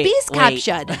Okay, this wait, beast wait.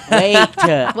 captured?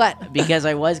 Wait. What? Because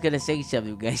I was going to say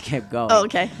something. You guys kept going. Oh,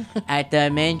 okay. At the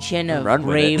mention of Run with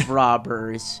grave it.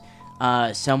 robbers,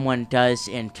 someone does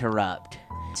interrupt.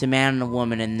 It's a man and a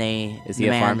woman, and Is the he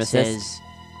a man pharmacist? Says,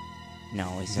 no,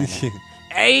 he's not.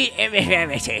 I am a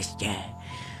pharmacist. No.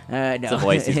 It's a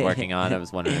voice he's working on. I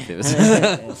was wondering if it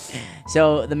was.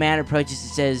 So the man approaches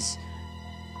and says,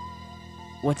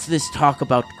 "What's this talk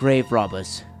about grave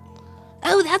robbers?"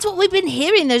 Oh, that's what we've been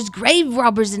hearing. There's grave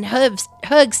robbers in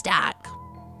Hugstag.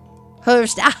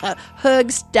 Hugstag.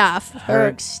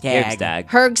 Hergstag.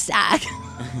 Hergstag.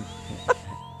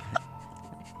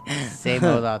 Same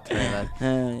old out trailer.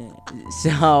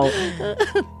 So,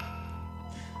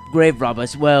 grave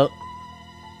robbers. Well,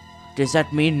 does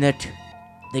that mean that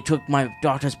they took my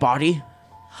daughter's body?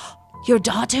 Your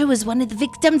daughter was one of the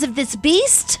victims of this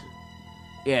beast?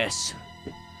 Yes.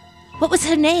 What was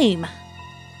her name?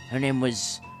 Her name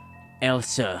was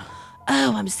Elsa.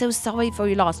 Oh, I'm so sorry for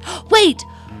your loss. Wait!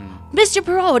 Mr.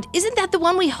 Perraud, isn't that the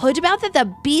one we heard about that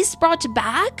the beast brought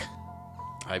back?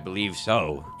 I believe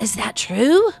so. Is that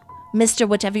true? Mr.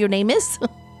 whatever your name is?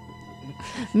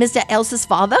 Mr. Elsa's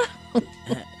father?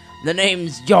 The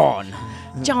name's John.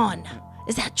 John.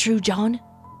 Is that true, John?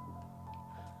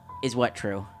 Is what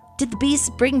true? Did the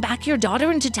beast bring back your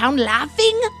daughter into town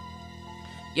laughing?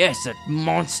 Yes, a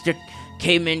monster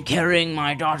came in carrying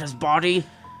my daughter's body.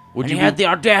 Would and you he had be- the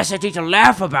audacity to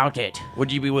laugh about it.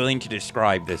 Would you be willing to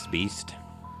describe this beast?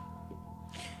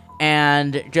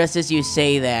 And just as you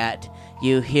say that,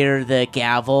 you hear the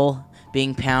gavel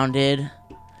being pounded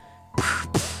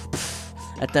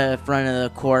at the front of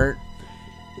the court.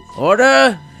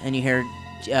 Order! And you hear,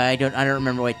 I don't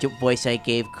remember what voice I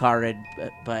gave Card,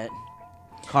 but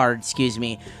Card, excuse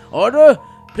me. Order!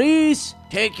 Please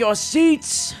take your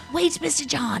seats. Wait, Mr.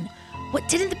 John. What,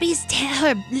 didn't the beast tear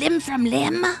her limb from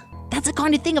limb? That's the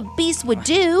kind of thing a beast would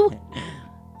do.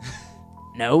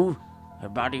 No, her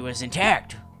body was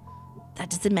intact. That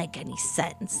doesn't make any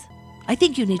sense. I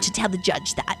think you need to tell the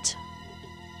judge that.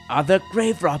 Are there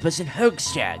grave robbers in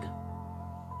Hugstag?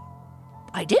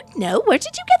 I don't know. Where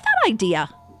did you get that idea?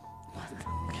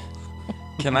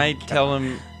 Can I tell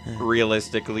him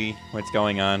realistically what's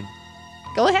going on?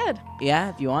 Go ahead. Yeah,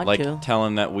 if you want Like, to. tell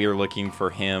him that we're looking for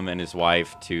him and his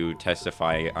wife to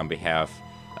testify on behalf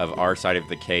of our side of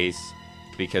the case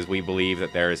because we believe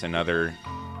that there is another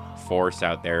force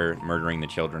out there murdering the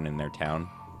children in their town.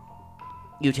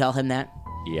 You tell him that?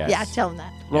 Yes. Yeah, tell him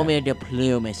that. Roll me a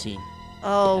diplomacy.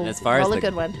 Oh, And as far roll as a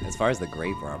good one. as far as the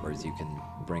grave robbers, you can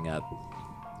bring up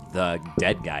the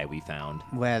dead guy we found.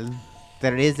 Well,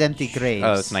 there is empty graves.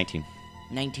 Oh, it's 19.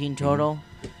 19 total.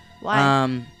 Why?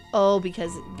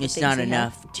 Because the It's things not he had.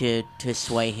 enough to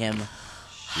sway him.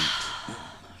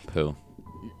 Pooh.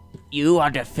 You are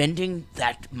defending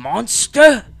that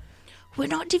monster? We're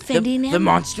not defending him. The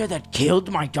monster that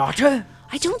killed my daughter?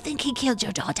 I don't think he killed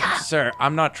your daughter. Sir,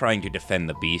 I'm not trying to defend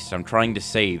the beast. I'm trying to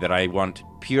say that I want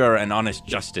pure and honest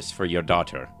justice for your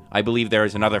daughter. I believe there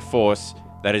is another force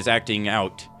that is acting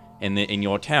out in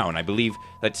your town. I believe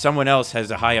that someone else has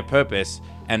a higher purpose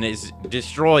and is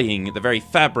destroying the very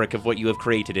fabric of what you have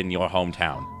created in your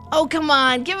hometown. Oh, come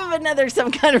on. Give him another some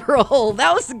kind of roll.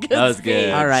 That was a good That was speech.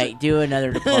 good. All right, do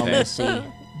another diplomacy.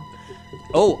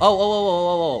 Oh,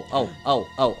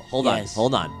 hold Yes.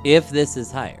 on. If this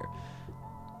is higher,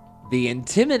 the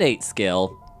intimidate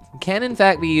skill can in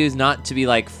fact be used not to be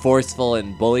like forceful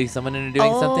and bully someone into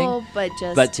doing something,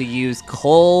 but to use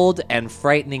cold and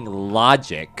frightening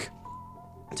logic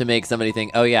to make somebody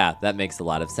think, oh yeah, that makes a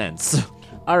lot of sense.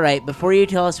 All right, before you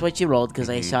tell us what you rolled, because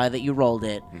I saw that you rolled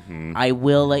it, I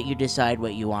will let you decide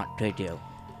what you want to do.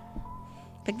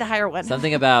 pick the higher one.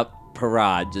 Something about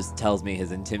Parad just tells me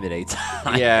his intimidates.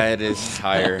 Yeah, it is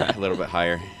higher, a little bit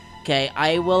higher. Okay,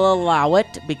 I will allow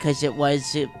it because it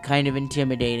was kind of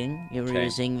intimidating. You were Okay.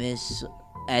 using this,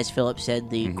 as Philip said,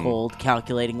 the cold,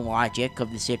 calculating logic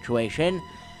of the situation.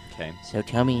 Okay. So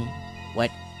tell me what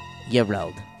you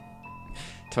rolled.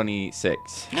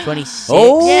 26. 26.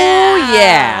 Oh,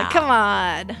 yeah. Come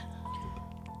on.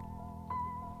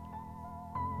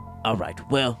 All right,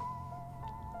 well,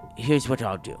 here's what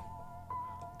I'll do.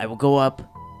 I will go up,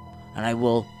 and I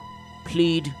will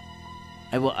plead.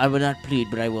 I will not plead,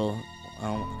 but I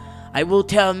will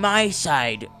tell my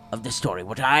side of the story,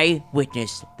 what I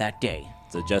witnessed that day.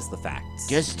 So just the facts.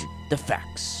 Just the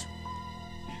facts.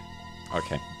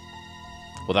 Okay.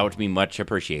 Well, that would be much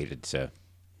appreciated, sir.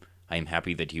 I am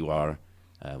happy that you are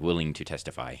willing to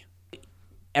testify.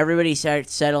 Everybody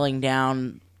starts settling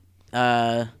down.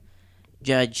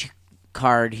 Judge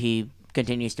Card, he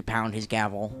continues to pound his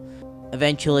gavel.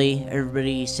 Eventually,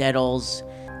 everybody settles.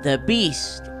 The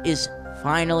beast is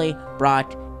finally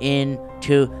brought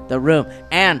into the room.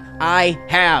 And I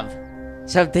have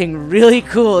something really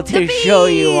cool to The show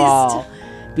you beast! all.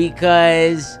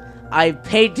 Because I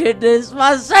painted this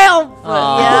myself.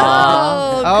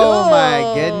 Aw. Oh cool.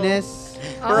 my goodness.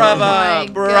 Brava, my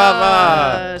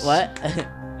brava. gosh. What?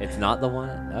 It's not the one.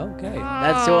 Okay.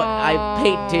 That's what I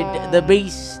painted the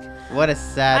beast. What a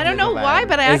sad. I don't know little why, man.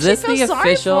 but I Is actually this feel the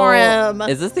sorry official? for him.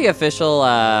 Is this the official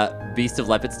Beast of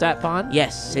Lepidstadt pond?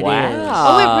 Yes, it is.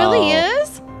 Wow. Oh, it really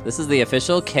is? This is the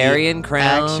official carrion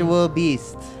crown. Actual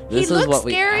beast. This He is looks what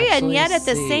we scary, and actually yet at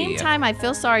the see. same time, I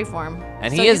feel sorry for him.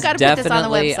 And So he you is gotta put this on the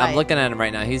definitely. I'm website. looking at him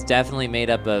right now. He's definitely made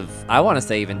up of. I want to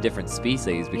say even different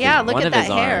species. Because Yeah, look one at of that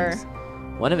his hair. arms.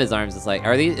 One of his arms is like.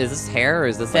 Is this hair or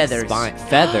is this Feathers. like spine?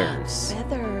 Feathers.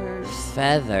 Feathers.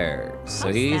 Feathers. So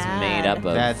How he's sad. made up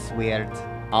of That's weird.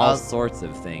 all Oh. sorts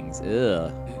of things.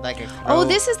 Ugh. Like a Oh, crow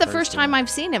this is the first person. time I've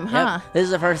seen him, huh? Yep. This is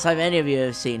the first time any of you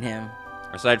have seen him.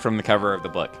 Aside from the cover of the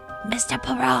book. Mr.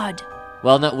 Parad.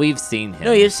 Well, no, we've seen him.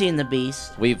 No, you've seen the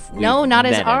beast. We've No, not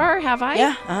as met him. R, have I?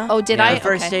 Yeah. Uh-huh. Oh, did Yeah, I? The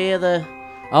first Okay. day of the.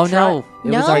 Oh no, it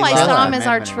No, was I Artrilla. saw him as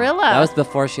Memory. Artrilla. That was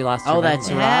before she lost her Oh, that's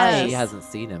memory. right. She hasn't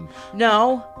seen him.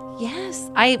 No. Yes.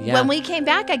 Yeah. When we came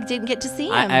back, I didn't get to see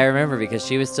him. I remember because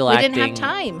she was still we acting. didn't have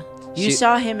time. You She-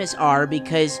 saw him as R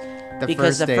because The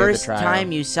first the day of the first trial.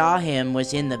 time you saw him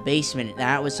was in the basement.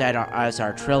 That was as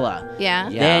Artrilla. Yeah.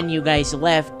 Yeah. Then you guys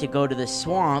left to go to the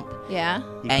swamp Yeah.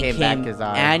 He and came back as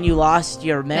R. and you lost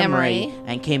your memory, Memory.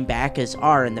 and came back as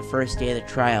R. And the first day of the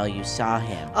trial, you saw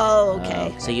him. Oh,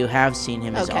 okay. So you have seen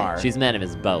him as Okay. R. She's met him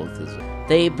as both.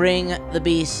 They bring the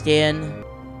beast in.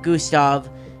 Gustav,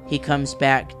 he comes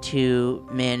back to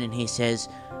Min and he says,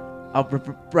 "Oh,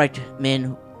 right,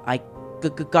 Min, I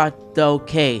got the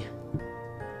okay.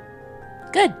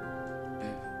 Good.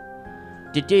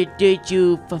 Did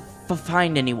you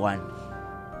find anyone?"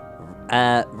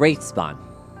 Wraith spawn.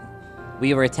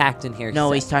 We were attacked in here. No,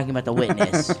 so- he's talking about the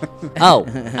witness. Oh.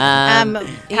 Have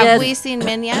yes. we seen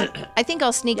Min yet? I think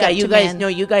I'll sneak yeah, up you to guys. Min. No,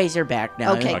 you guys are back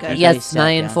now. Okay, You good. guys Yes, sat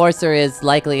my down. enforcer is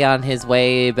likely on his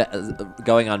way,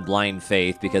 going on blind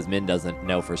faith because Min doesn't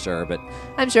know for sure. But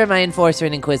I'm sure my enforcer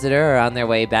and inquisitor are on their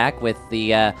way back with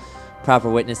the proper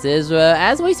witnesses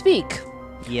as we speak.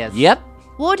 Yes. Yep.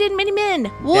 Warden Mini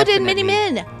Min. Warden Mini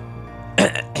Definitely. Min.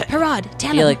 Parad,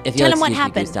 tell If him. Tell him what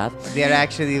happened. Gustav. They're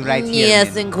actually right here.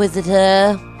 Yes, Min.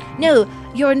 Inquisitor. No,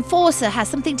 your enforcer has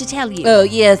something to tell you. Oh,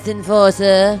 yes,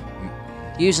 enforcer.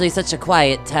 Usually such a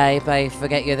quiet type. I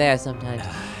forget you're there sometimes.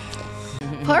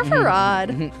 Poor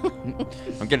Parad.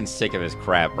 I'm getting sick of his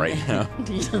crap right now.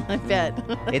 I bet.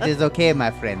 It is okay, my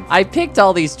friend. I picked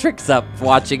all these tricks up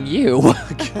watching you.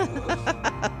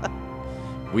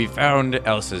 We found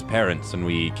Elsa's parents and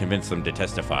we convinced them to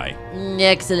testify.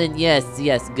 Excellent. Yes,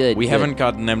 good. We good. haven't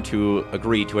gotten them to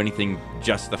agree to anything,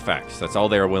 just the facts. That's all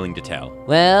they are willing to tell.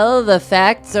 Well, the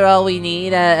facts are all we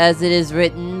need. As it is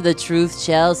written, the truth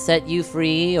shall set you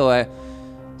free, or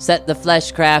set the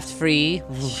fleshcraft free.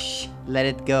 Let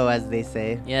it go, as they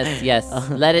say. Yes,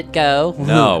 let it go.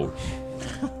 No.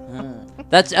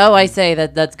 I say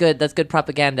that's good. That's good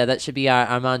propaganda. That should be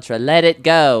our mantra. Let it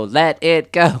go. Let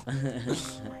it go.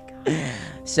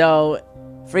 So,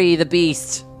 Free the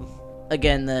beast.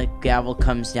 again, the gavel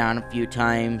comes down a few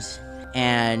times,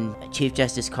 and Chief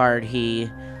Justice Card, he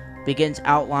begins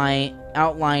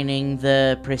outlining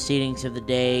the proceedings of the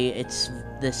day. It's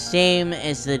the same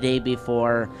as the day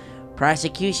before.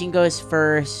 Prosecution goes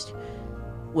first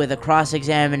with a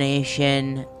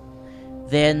cross-examination.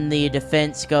 Then the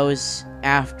defense goes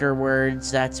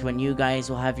afterwards. That's when you guys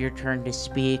will have your turn to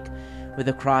speak with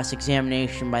a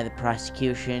cross-examination by the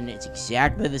prosecution. It's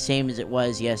exactly the same as it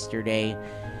was yesterday.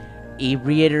 He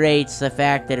reiterates the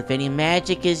fact that if any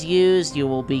magic is used, you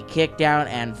will be kicked out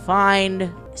and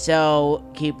fined. So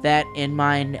keep that in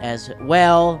mind as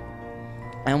well.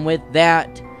 And with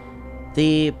that,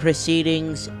 the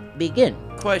proceedings begin.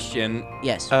 Question.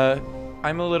 Yes.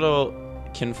 I'm a little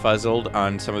confuzzled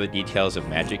on some of the details of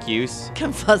magic use.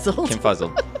 Confuzzled.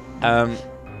 Confuzzled.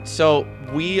 So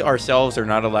we ourselves are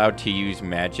not allowed to use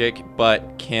magic,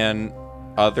 but can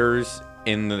others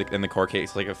in the court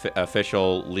case, like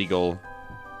official legal?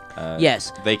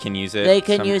 Yes. They can use it. They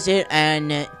can use it,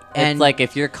 and It's like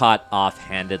if you're caught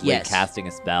offhandedly Yes. casting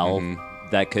a spell,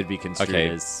 that could be construed Okay.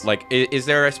 as Like, is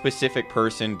there a specific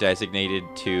person designated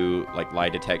to like lie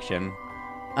detection?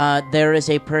 there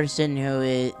is a person who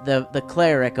is the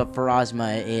cleric of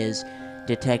Pharasma is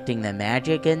detecting the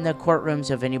magic in the courtroom.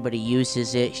 So if anybody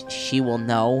uses it, she will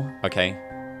know. Okay.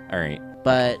 All right.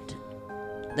 But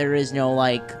there is no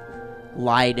like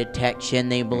lie detection.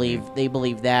 They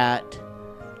believe that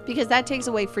Because that takes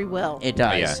away free will. it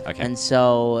does. yeah, okay. And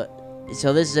so this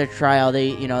is a trial.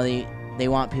 They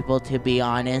want people to be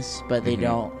honest, but they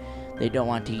don't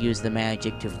want to use the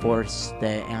magic to force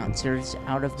the answers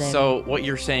out of them. So what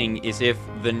you're saying is, if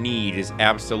the need is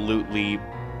absolutely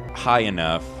high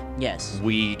enough, yes.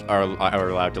 we are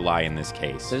allowed to lie in this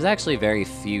case. there's actually very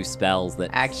few spells that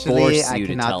Actually, force I you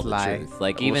to cannot tell lie. the truth.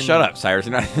 Like Well, even shut up, Cyrus.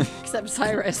 Except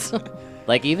Cyrus.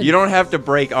 Like even You don't have to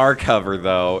break our cover,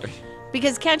 though.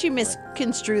 Because can't you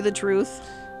misconstrue the truth?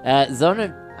 Zone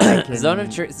of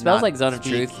Truth spells not like Zone of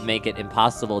speak. Truth make it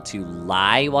impossible to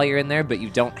lie while you're in there, but you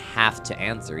don't have to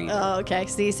answer either. Oh, okay.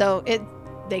 See, so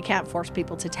they can't force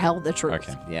people to tell the truth.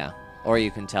 Okay. Yeah, or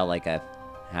you can tell like a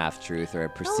half truth or a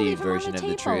perceived leave them on version the of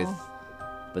the table. truth.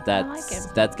 But I like that's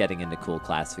it. that's getting into cool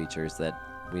class features that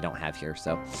we don't have here.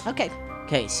 So Okay.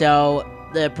 Okay, so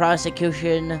the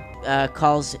prosecution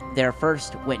calls their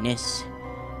first witness,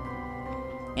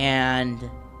 and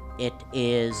it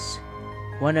is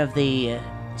one of the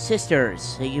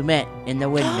sisters that you met in the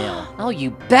windmill. oh,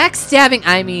 you backstabbing!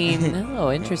 I mean,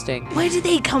 oh, interesting. Where did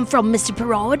they come from, Mr.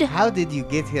 Perraud? How did you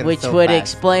get here Which so would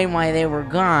fast? explain why they were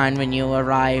gone when you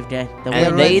arrived at the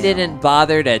And windmill. they didn't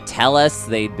bother to tell us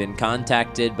they'd been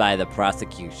contacted by the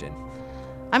prosecution.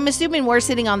 I'm assuming we're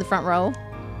sitting on the front row.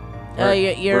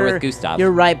 You're we're with Gustav.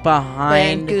 You're right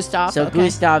behind And Gustav, So okay.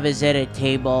 Gustav is at a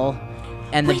table,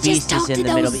 and the We just beast is talked in to the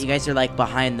middle. those- But you guys are like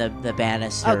behind the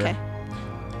banister. Okay.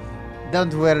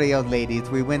 Don't worry, old ladies.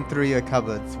 We went through your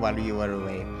cupboards while you were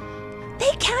away.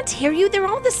 They can't hear you. They're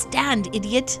on the stand,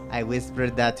 idiot. I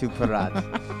whispered that to Parad.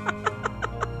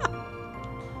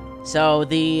 So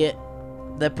the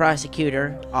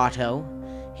prosecutor, Otto,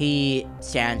 he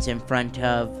stands in front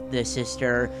of the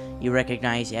sister you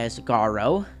recognize as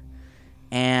Garo,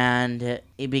 and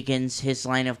he begins his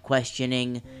line of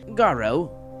questioning. Garo,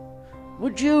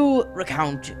 would you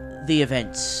recount the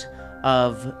events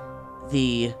of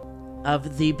the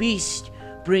beast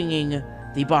bringing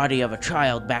the body of a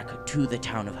child back to the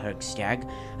town of Hergstag,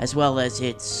 as well as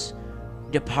its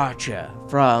departure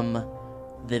from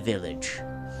the village?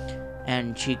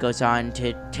 And she goes on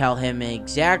to tell him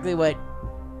exactly what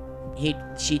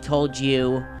she told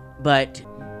you, but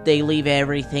they leave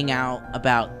everything out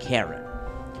about Karen.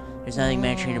 There's nothing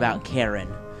mentioned about Karen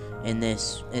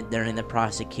during the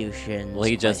prosecution. Well,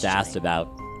 he just asked about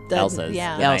Elsa's.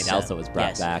 yeah. The night Elsa, Elsa was brought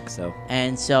yes. back, so.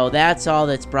 And so that's all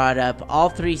that's brought up. All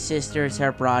three sisters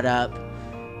are brought up.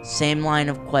 Same line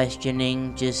of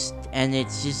questioning, and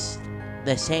it's just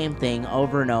the same thing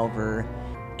over and over.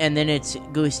 And then it's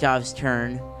Gustav's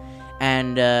turn.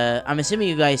 And I'm assuming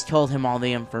you guys told him all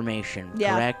the information,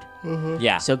 Yeah. correct?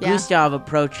 Yeah. So Yeah. Gustav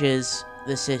approaches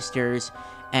the sisters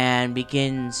and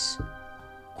begins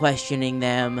questioning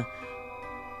them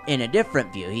in a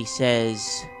different view. He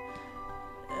says,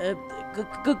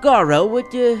 Garo,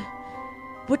 would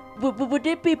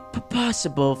it be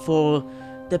possible for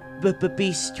the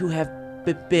beast to have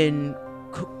been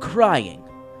crying?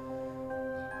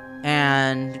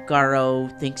 And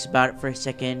Garo thinks about it for a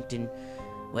second, and,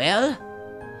 well,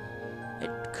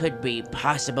 it could be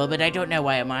possible, but I don't know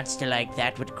why a monster like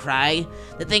that would cry.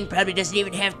 The thing probably doesn't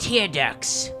even have tear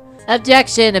ducts.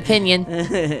 Objection, opinion.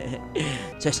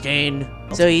 Sustain.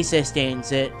 So he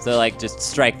sustains it. So, like, just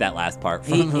strike that last part.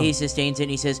 He sustains it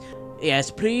and he says,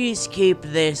 yes, please keep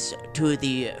this to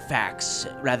the facts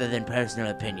rather than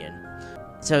personal opinion.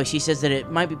 So she says that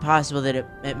it might be possible that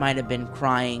it might have been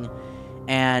crying,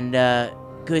 and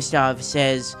Gustav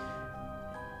says,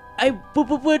 I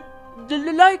would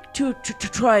like to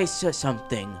try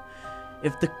something,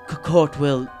 if the court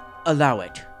will allow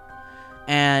it.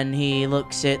 And he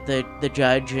looks at the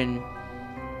judge, and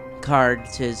Card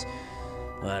says,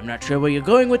 well, I'm not sure where you're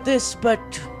going with this, but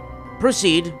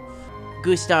proceed.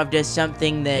 Gustav does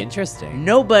something that Interesting.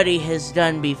 nobody has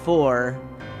done before,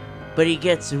 but he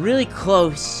gets really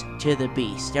close to the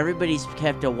beast. Everybody's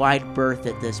kept a wide berth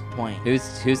at this point.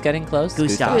 Who's getting close?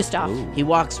 Gustav. Gustav. Ooh. He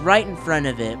walks right in front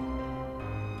of it.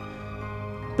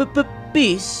 But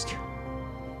beast,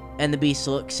 and the beast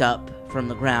looks up from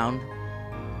the ground.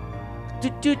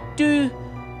 Do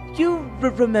you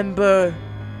remember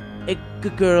a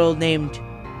girl named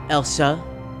Elsa?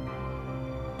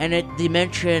 And at the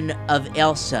mention of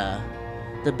Elsa,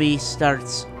 the beast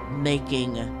starts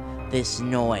making this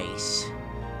noise.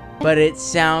 But it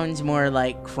sounds more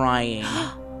like crying.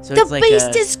 So The it's like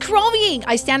beast a, is crying.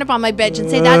 I stand up on my bench and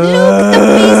say that. Look, the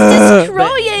beast is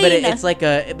crying.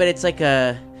 But it's like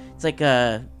a.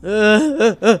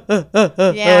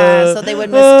 Yeah, so they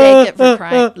would mistake it for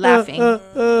crying, laughing.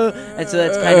 And so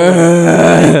that's kind of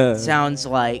what it sounds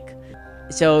like.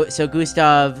 So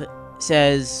Gustav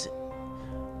says,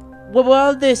 well,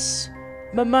 while this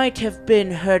might have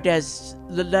been heard as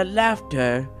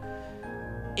laughter,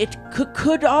 it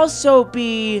could also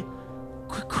be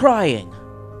crying.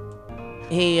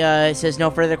 He says no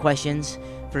further questions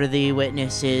for the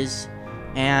witnesses,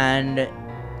 and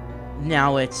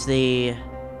now it's the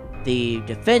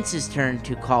defense's turn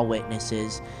to call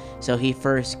witnesses. So he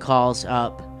first calls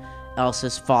up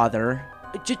Elsa's father.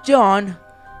 John,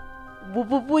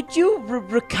 would you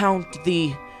recount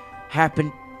the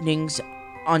happenings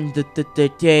on the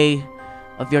day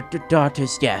of your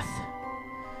daughter's death?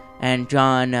 And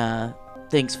John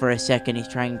thinks for a second. He's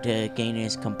trying to gain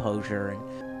his composure,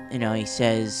 and he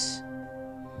says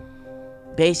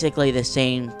basically the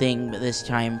same thing, but this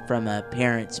time from a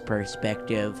parent's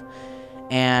perspective.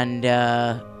 And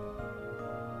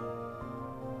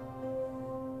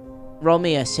roll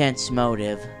me a sense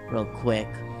motive real quick,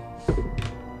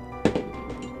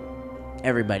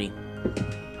 everybody.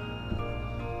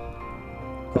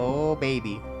 Oh,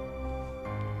 baby.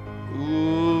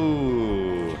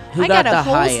 Ooh. Who I got a the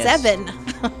whole highest? 7.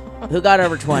 Who got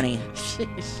over 20?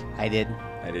 I did.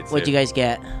 I did What'd you guys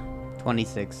get?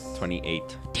 26.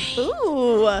 28.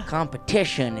 Ooh.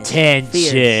 Competition is Tension.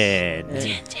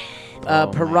 fierce. Oh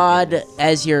my Parad, goodness.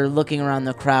 as you're looking around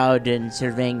the crowd and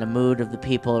surveying the mood of the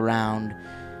people around,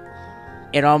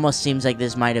 it almost seems like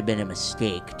this might have been a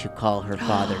mistake to call her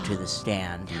father to the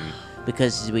stand,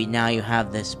 because now you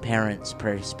have this parent's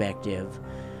perspective,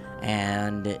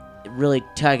 and really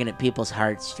tugging at people's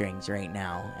heartstrings right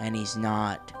now, and he's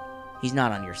not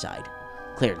on your side,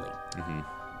 clearly. Mhm.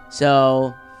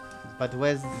 So But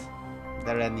was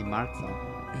there any marks on?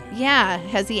 Yeah,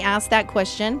 has he asked that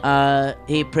question?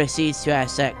 he proceeds to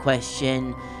ask that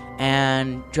question,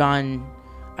 and John,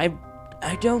 I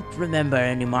don't remember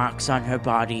any marks on her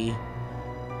body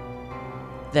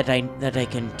that I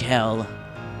can tell.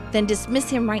 Then dismiss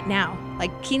him right now.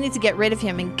 Like, he needs to get rid of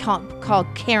him and call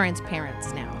Karen's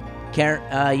parents now.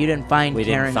 You didn't find We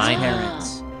didn't Karen's find her.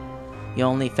 parents. You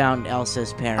only found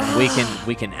Elsa's parents.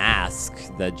 We can ask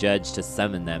the judge to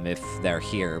summon them if they're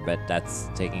here, but that's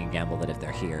taking a gamble that if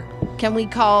they're here. Can we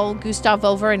call Gustav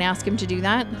over and ask him to do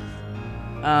that?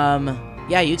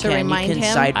 Yeah, you To can. You remind can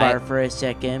him? sidebar I- for a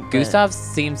second. but- Gustav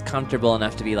seems comfortable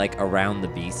enough to be like around the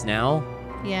beast now.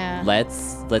 Yeah.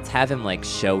 Let's have him like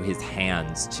show his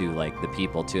hands to like the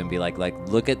people too and be like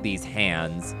look at these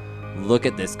hands, look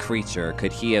at this creature.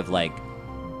 Could he have like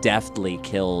deftly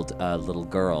killed a little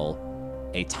girl,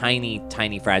 a tiny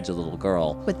fragile little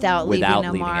girl Without leaving a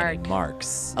any mark.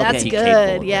 marks? That's Is he good,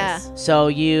 capable of yeah. this? So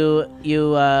you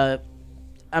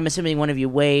I'm assuming one of you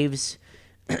waves.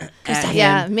 Gustav,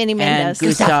 Yeah, Minnie Man and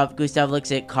does. Gustav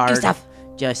looks at Card. Gustav.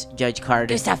 Just Judge Card.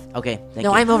 Gustav. Okay. Thank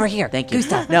No, you. I'm over here. Thank you.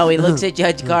 Gustav. No, he looks at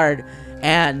Judge Card,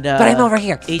 and But I'm over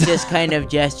here. He just kind of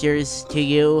gestures to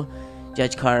you.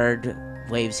 Judge Card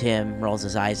waves him, rolls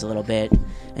his eyes a little bit,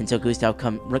 and so Gustav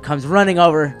comes running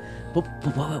over.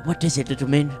 What is it, little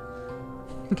man?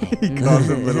 He calls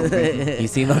him little baby. You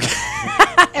seem okay.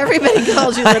 Everybody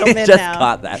calls you Little I Min just now.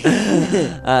 caught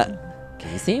that.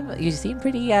 You seem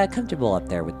pretty comfortable up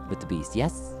there with the beast.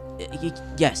 Yes.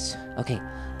 Yes. Okay,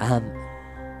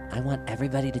 I want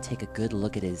everybody to take a good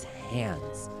look at his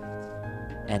hands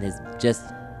and his just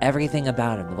everything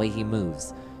about him, the way he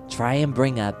moves. Try and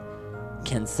bring up,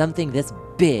 can something this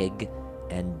big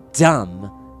and dumb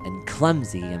and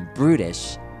clumsy and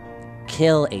brutish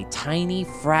kill a tiny,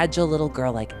 fragile little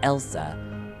girl like Elsa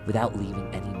without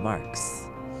leaving any marks?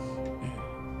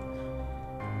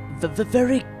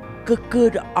 Very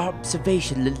good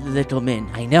observation, little man.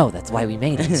 I know, that's why we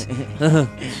made it. Now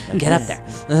get up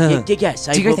there. Yes,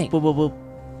 Do your thing.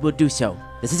 We'll do so.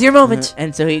 This is your moment.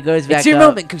 And so he goes back It's your up.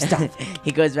 moment, Gustav.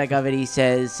 He goes back up and he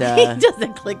says, he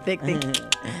doesn't click thick thing.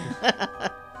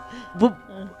 "Well,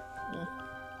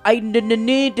 I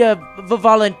need a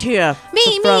volunteer.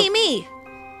 Me.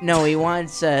 No, he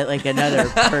wants like another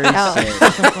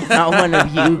person, not one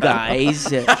of you guys.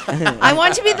 I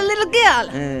want to be the little girl.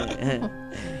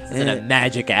 This isn't a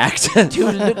magic act.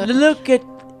 To look at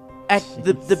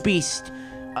the beast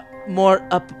more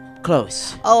up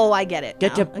close. Oh, I get it.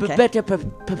 Get now. a Okay. better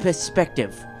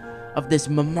perspective of this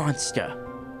monster.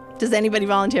 Does anybody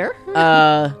volunteer?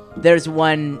 There's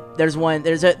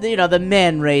the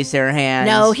men raise their hands.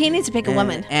 No, he needs to pick a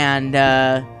woman. And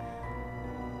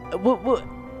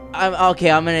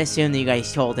okay, I'm gonna assume that you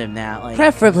guys told him that. Like,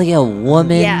 Preferably a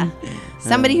woman. Yeah.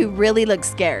 Somebody who really looks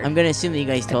scared. I'm gonna assume that you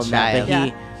guys told him that, but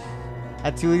child. he.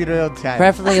 A 2-year-old child.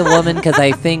 Preferably a woman, because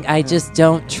I just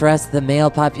don't trust the male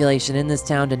population in this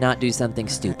town to not do something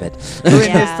stupid. Who in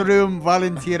Yeah. this room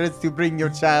volunteers to bring your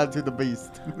child to the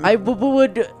beast? I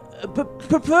would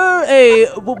prefer a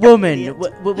woman.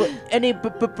 Any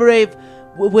brave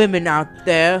women out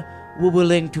there were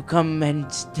willing to come and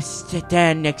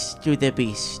stand next to the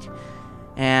beast.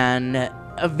 And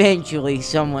eventually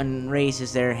someone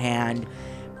raises their hand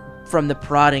from the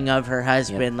prodding of her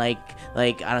husband, like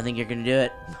I don't think you're gonna do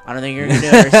it. I don't think you're gonna do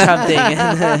it, or something.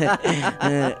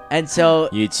 And so,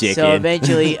 You chicken. So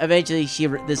eventually,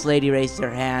 this lady raised her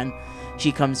hand.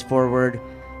 She comes forward.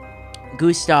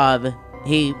 Gustav,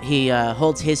 he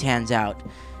holds his hands out.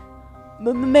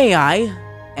 May I?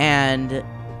 And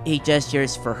he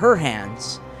gestures for her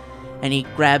hands, and he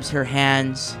grabs her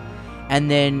hands, and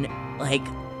then like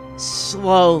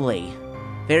slowly,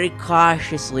 very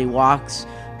cautiously walks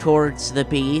towards the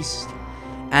beast,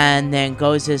 and then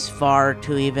goes as far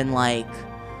to even like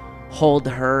hold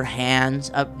her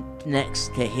hands up next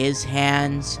to his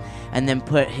hands, and then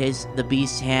put the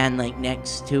beast's hand like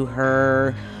next to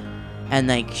her, and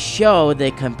like show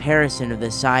the comparison of the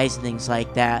size and things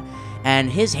like that. And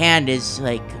his hand is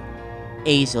like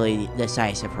easily the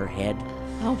size of her head.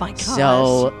 Oh my gosh.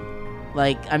 So,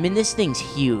 like, I mean, this thing's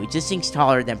huge. This thing's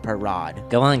taller than Parad.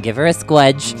 Go on, give her a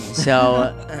squudge.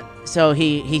 So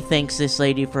he thanks this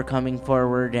lady for coming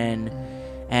forward and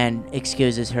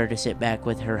excuses her to sit back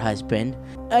with her husband.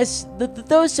 As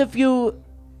those of you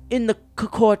in the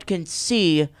court can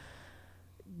see,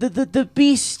 the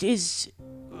beast is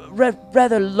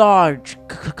rather large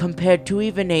compared to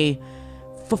even a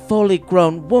fully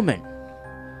grown woman.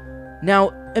 Now,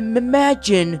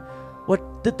 imagine what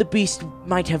the beast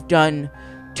might have done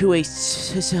to a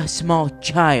small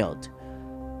child.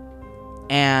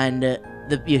 And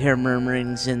you hear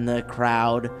murmurings in the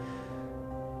crowd.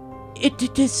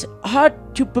 It is hard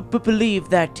to believe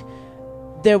that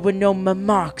there were no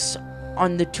marks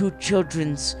on the two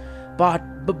children's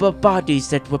bodies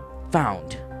that were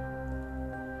found.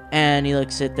 And he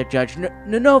looks at the judge.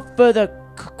 No further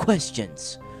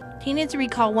questions. He needs to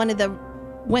recall one of the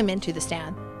women to the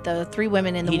stand. The 3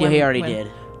 women in the women. He already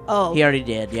did. Oh. He already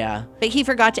did, yeah. But he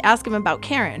forgot to ask him about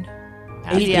Karen.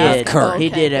 He he ask did. her? He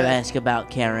Okay, did good. ask about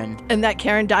Karen. And that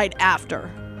Karen died after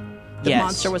the Yes.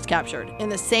 monster was captured. In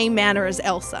the same manner as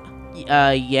Elsa.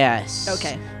 Yes.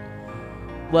 Okay.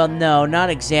 Well, no,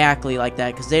 not exactly like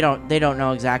that, because they don't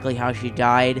know exactly how she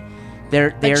died.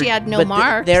 They're she had no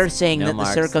marks. They're saying No that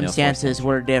marks, the no circumstances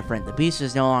were different. The beast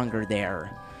is no longer there.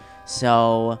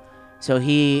 So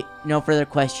he, no further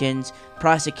questions.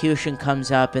 Prosecution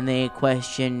comes up and they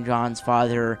question John's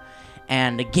father.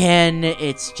 And again,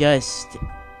 it's just,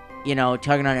 tugging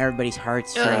on everybody's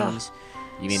heartstrings.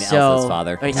 You mean So- Elsa's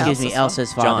father? or excuse me,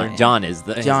 Elsa's father. John is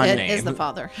the John his It name. is the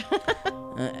father.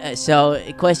 So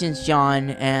it questions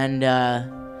John, and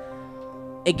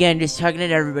again, just tugging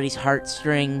at everybody's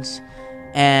heartstrings.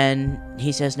 And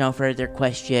he says no further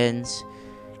questions.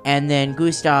 And then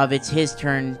Gustav, it's his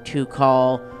turn to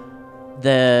call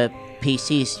the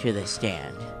PCs to the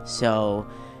stand. So,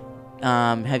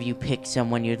 have you picked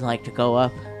someone you'd like to go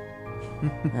up?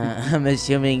 I'm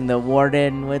assuming the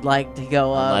warden would like to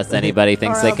go up. Unless anybody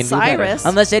thinks Or they can do better. Osiris.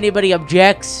 Unless anybody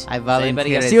objects. I volunteer.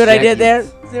 got- as See what I did Jackie. there?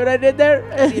 See what I did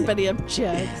there? Anybody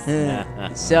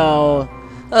objects? So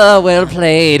Oh, well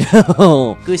played.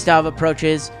 Gustav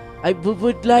approaches. I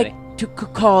would like to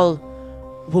call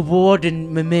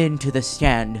Warden Min to the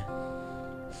stand.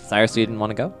 Cyrus, you didn't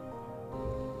want to go?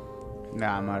 No,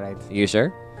 I'm alright. You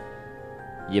sure?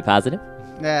 You positive?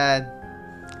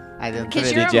 I don't Because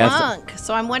really. you're Did you a have monk,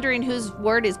 so I'm wondering whose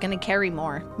word is going to carry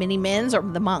more, Mini Mins or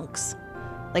the monks?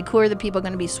 Like, who are the people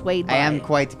going to be swayed by? I am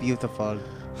quite beautiful.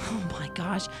 Oh my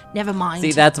gosh, never mind.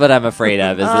 See, that's what I'm afraid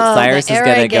of, is that Oh, Cyrus the is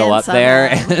going to go up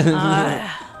arrogance of there.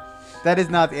 it. That is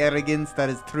not arrogance, that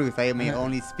is truth. I may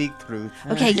only speak truth.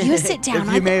 Okay, you sit down.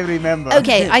 If you may remember.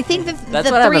 Okay, I think That's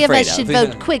the what I'm three of afraid us of. should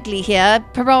vote quickly here.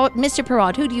 Mr.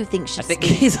 Perrault, who do you think should I think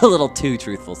speak? he's a little too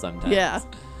truthful sometimes. Yeah.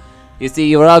 You see,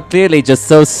 you were all clearly just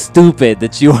so stupid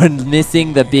that you were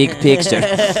missing the big picture.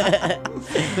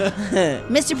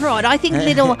 Mr. Perrault, I think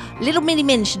little Mini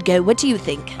Min should go. What do you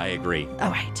think? I agree. All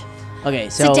right. Okay,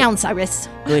 so Sit down, Cyrus.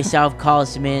 Gustav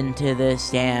calls him into the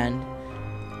stand.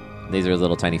 These are his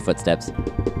little tiny footsteps.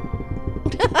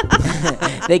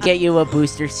 They get you a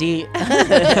booster seat.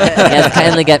 Yes,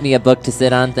 kindly get me a book to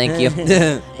sit on, thank you.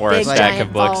 Or a Big stack giant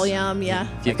of books. volume, yeah.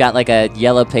 If you've got like a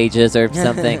Yellow Pages or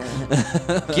something.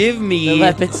 Give The me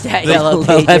Lepidstadt the yellow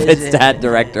The pages. Lepidstadt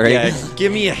directory. Yeah,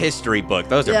 give me a history book.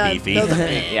 Those are Yeah, beefy. those are-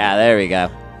 Yeah, there we go.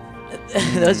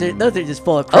 those are just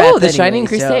full of crap. Oh, the anyway, Shining so-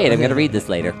 Crusade. I'm going to read this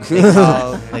later.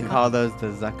 They call those the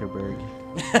Zuckerberg.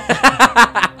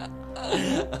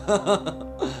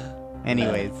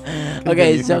 Anyways.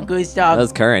 Okay, continue. so That Gustav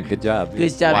was current. Good job.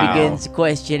 Gustav Wow. begins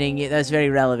questioning it. That's very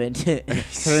relevant.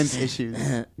 Current issues.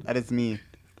 That is me.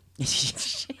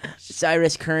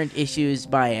 Cyrus current issues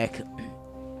Bayek.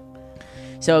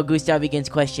 So Gustav begins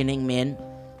questioning Min.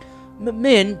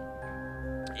 Min,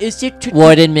 is it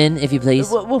Warden Min, if you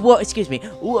please. excuse me,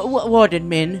 Warden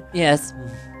Min? Yes.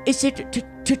 Is it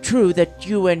true that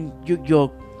you and your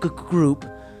group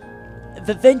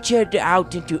ventured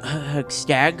out into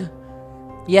Högstag?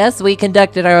 Yes, we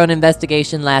conducted our own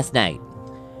investigation last night.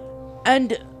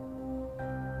 And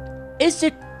is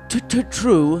it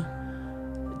true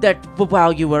that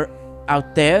while you were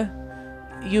out there,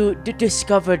 you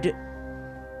discovered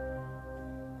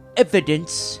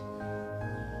evidence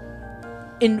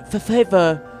in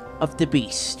favor of the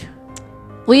beast?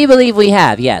 We believe we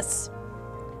have, yes.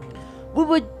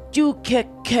 Would you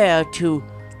care to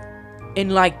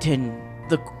enlighten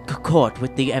the court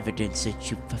with the evidence that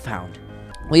you found?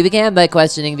 We began by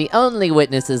questioning the only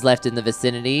witnesses left in the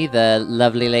vicinity, the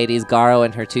lovely ladies Garo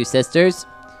and her two sisters.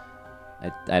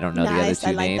 I don't know the other Nice, two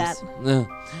I like names.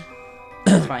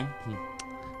 That's fine.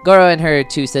 Goro and her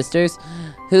two sisters,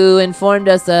 who informed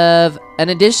us of an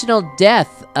additional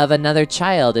death of another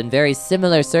child in very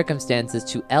similar circumstances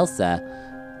to Elsa,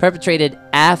 perpetrated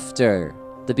after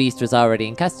the beast was already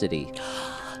in custody.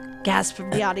 Gasp from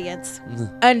the audience.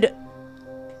 And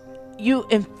you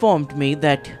informed me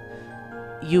that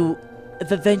you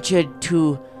ventured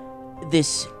to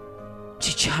this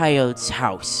child's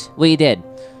house. We did.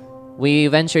 We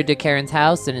ventured to Karen's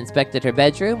house and inspected her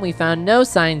bedroom. We found no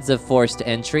signs of forced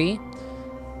entry,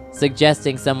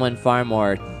 suggesting someone far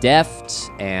more deft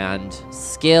and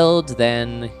skilled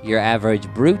than your average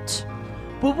brute.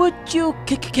 But would you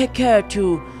care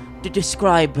to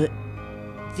describe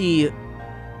the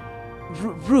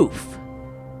roof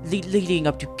leading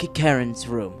up to Karen's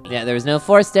room? Yeah, there was no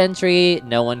forced entry.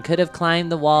 No one could have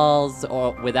climbed the walls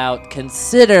or without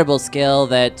considerable skill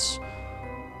that.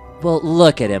 Well,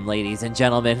 look at him, ladies and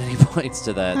gentlemen. And he points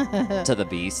to the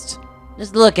beast.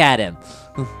 Just look at him.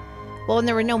 Well, and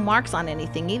there were no marks on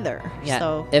anything either. Yeah.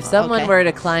 So, if someone okay. were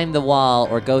to climb the wall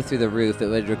or go through the roof, it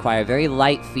would require very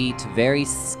light feet, very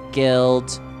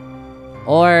skilled,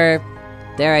 or,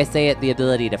 dare I say it, the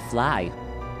ability to fly.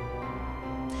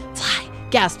 Fly.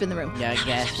 Gasp in the room. Yeah,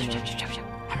 gas.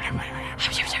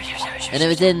 And it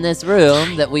was in this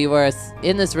room that we were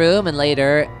in this room and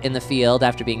later in the field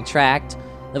after being tracked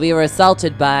that we were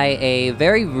assaulted by a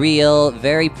very real,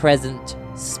 very present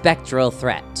spectral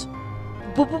threat.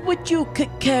 But would you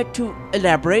care to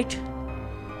elaborate?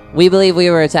 We believe we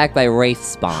were attacked by Wraith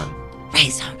Spawn.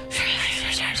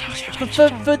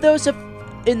 For those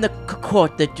in the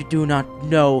court that do not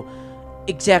know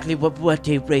exactly what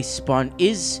a race spawn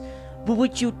is,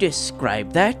 would you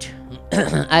describe that?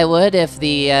 I would if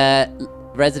the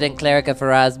resident cleric of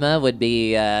Pharasma would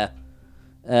be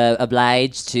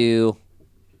obliged to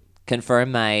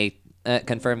confirm my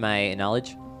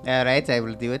knowledge. All right, I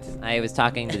will do it. I was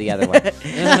talking to the other one.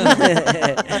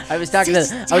 I was talking to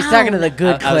the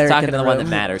good cleric. I was talking in to the one that room.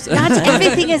 matters. Not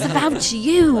everything is about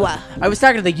you. I was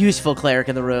talking to the useful cleric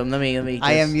in the room. Let me.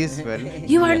 I am just- useful.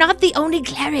 You are not the only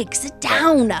cleric. Sit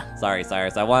down. Sorry,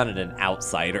 Cyrus. I wanted an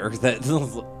outsider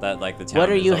that like the town. What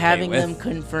are is you okay having with. them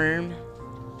confirm?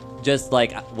 Just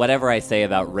like whatever I say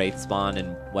about Wraith Spawn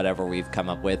and whatever we've come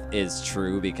up with is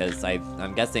true because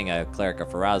I'm guessing a cleric of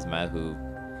Pharasma who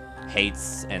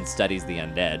hates and studies the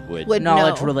undead would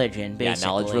Knowledge, know. religion, yeah, basically.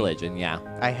 knowledge religion, yeah.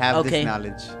 I have Okay. this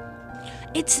knowledge.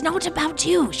 It's not about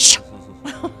you. Shh.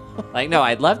 Like no,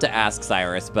 I'd love to ask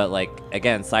Cyrus, but like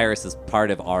again, Cyrus is part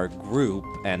of our group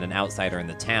and an outsider in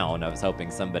the town. I was hoping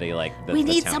somebody like We the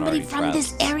need town somebody already from this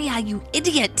trusts. area, you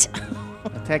idiot.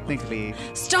 Technically,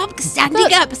 Stop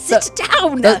standing up. Sit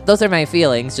down. Those are my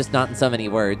feelings, just not in so many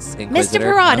words. Mr.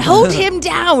 Inquisitor. Parad, hold him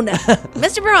down.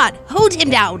 Mr. Parad, hold him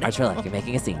down. Artrilla, you're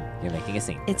making a scene. You're making a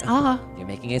scene. It's You're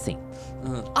making a scene.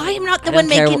 I am not the I one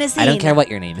don't care making wh- a scene. I don't care what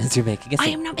your name is. You're making a scene.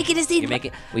 I am not making a scene. You're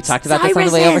making. We talked about this on the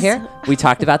Cyrus way over is. here. We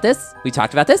talked about this. We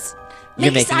talked about this.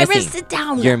 You're Make making a Cyrus scene. sit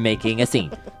down. You're making a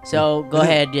scene. So go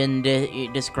ahead and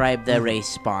describe the race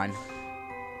spawn.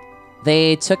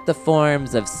 They took the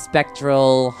forms of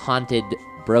spectral, haunted,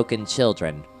 broken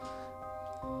children.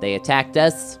 They attacked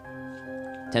us,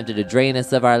 attempted to drain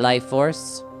us of our life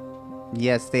force.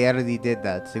 yes, they already did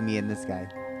that to me and this guy.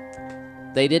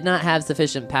 They did not have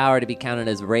sufficient power to be counted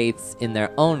as wraiths in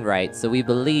their own right, so we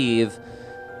believe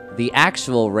the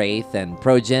actual wraith and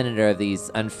progenitor of these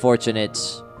unfortunate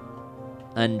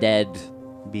undead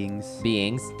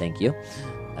Beings. thank you,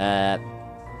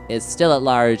 is still at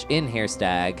large in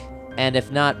Hairstag, and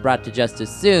if not brought to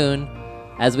justice soon,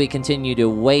 as we continue to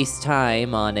waste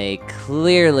time on a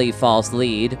clearly false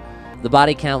lead, the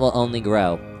body count will only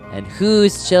grow. And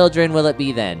whose children will it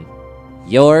be then?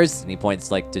 Yours? And he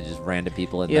points like to just random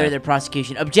people in You're there. the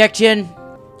prosecution. Objection.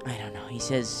 I don't know. He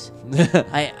says.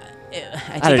 I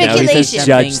I don't know. He says Speculation.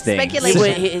 judge things.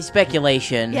 Speculation.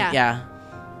 Speculation. Yeah. Yeah.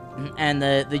 And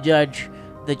the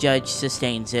judge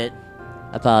sustains it.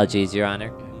 Apologies, Your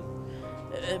Honor.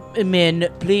 Men,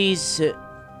 please.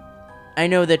 I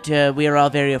know that we are all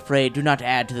very afraid. Do not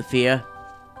add to the fear.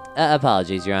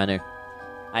 Apologies, Your Honor.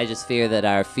 I just fear that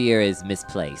our fear is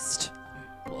misplaced.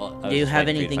 Do you have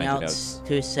anything else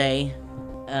to say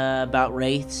about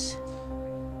wraiths?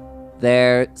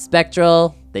 They're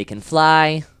spectral, they can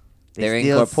fly, they're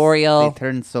incorporeal, They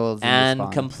turn souls and into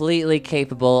spawn. completely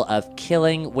capable of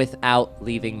killing without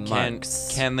leaving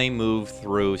marks. Can they move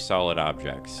through solid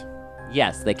objects?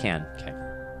 Yes, they can.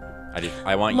 Okay.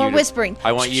 I want More you to, whispering.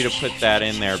 I want you to put that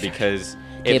in there because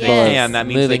if they Capable of can, that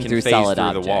means they moving can through phase solid through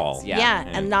objects. the wall. Yeah.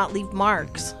 And not leave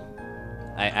marks.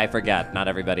 I forgot. Not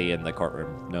everybody in the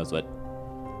courtroom knows what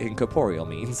incorporeal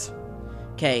means.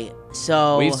 Okay,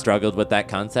 so We've struggled with that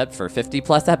concept for 50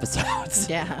 plus episodes.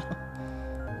 Yeah.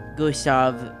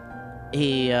 Gustav,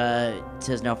 he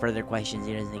says no further questions.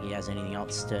 He doesn't think he has anything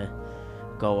else to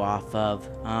go off of.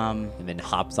 And then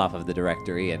hops off of the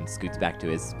directory and scoots back to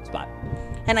his spot.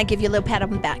 And I give you a little pat on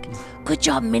the back. Good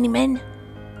job, Miniman.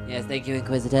 Yes, thank you,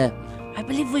 Inquisitor. I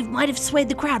believe we might have swayed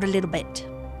the crowd a little bit.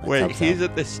 Wait, hope so. he's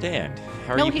at the stand.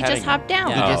 How are No, you he patting just him? hopped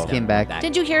down. He Yeah. just came back.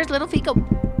 Did you hear his little feet go?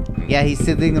 Yeah, he's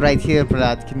sitting right here,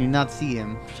 Pratt. Can you not see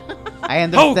him? I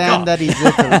God. understand that he's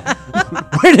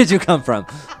little. Where did you come from?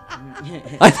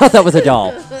 I thought that was a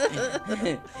doll.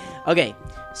 Okay,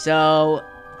 so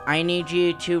I need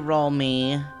you to roll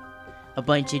me a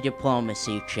bunch of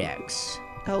diplomacy checks.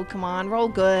 Oh, come on. Roll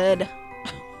good.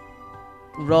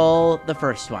 Roll the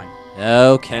first one.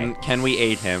 Okay. Can we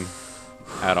aid him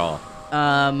at all?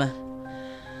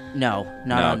 No, not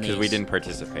no, on these. because we didn't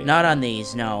participate. Not on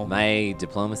these, no. My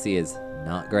diplomacy is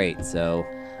not great, so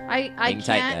I Hang tight,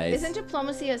 can't. guys. Isn't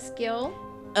diplomacy a skill?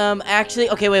 Actually,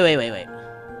 okay, wait.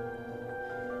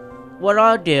 What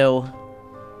I'll do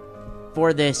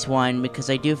for this one, because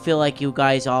I do feel like you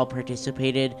guys all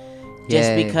participated, just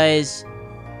Yay. because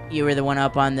you were the one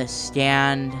up on the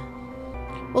stand.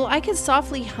 Well, I could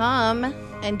softly hum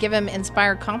and give him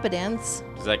inspire competence.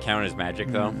 Does that count as magic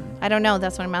though? I don't know.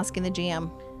 That's what I'm asking the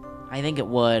GM. I think it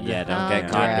would. yeah, don't Oh, get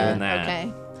caught yeah. doing that.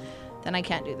 Okay. Then I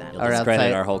can't do that. You'll Or else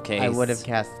discredit I- our whole case. I would have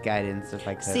cast guidance if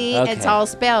I could. See, Okay. it's all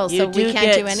spells, You so do we can't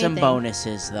get do anything. some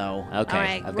bonuses, though. Okay, All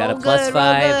right, I've got a roll plus good, roll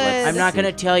 5. good. Let's I'm not see.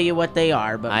 gonna tell you what they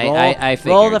are, but I roll, I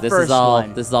figured roll the this first is all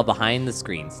one. this is all behind the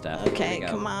screen stuff. Here Okay, we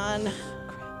go. come on.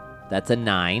 That's a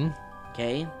 9.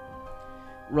 Okay.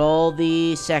 Roll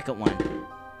the second one.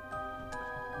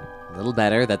 A little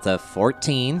better. That's a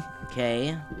 14.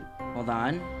 Okay. Hold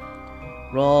on.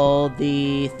 Roll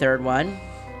the third one.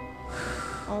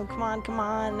 Oh, come on, come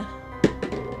on.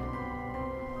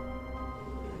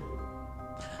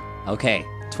 Okay,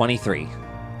 23.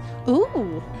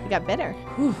 Ooh, you got better.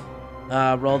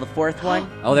 Roll the fourth one.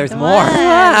 Oh, there's Come more.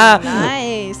 on.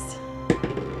 Nice.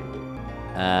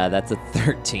 That's a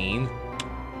 13.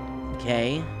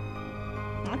 Okay.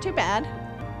 Not too bad.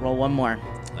 Roll one more.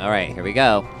 All right, here we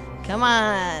go. Come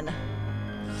on.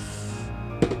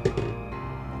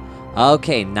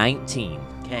 Okay, 19.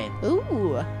 Okay.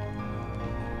 Ooh.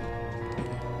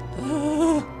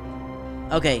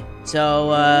 Okay. So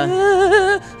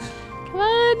Come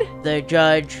on. the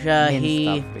judge Min, he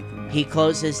stop freaking out. he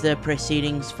closes the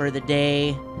proceedings for the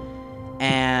day,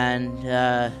 and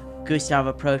Gustav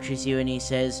approaches you and he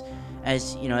says,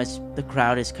 as you know, as the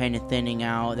crowd is kind of thinning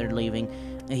out, they're leaving.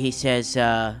 He says,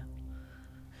 the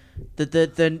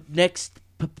next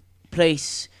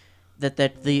place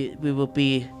that we will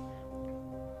be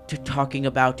talking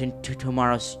about in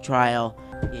tomorrow's trial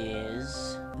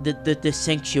is the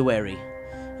sanctuary,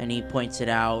 and he points it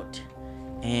out.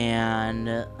 And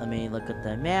let me look at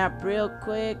the map real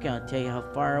quick. I'll tell you how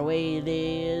far away it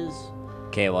is.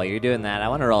 Okay, while you're doing that, I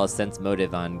want to roll a sense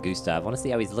motive on Gustav. I want to see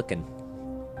how he's looking.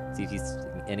 See if he's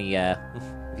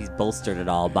if he's bolstered at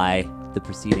all by the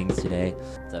proceedings today.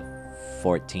 It's a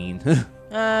 14.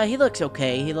 He looks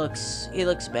okay. He looks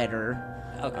better.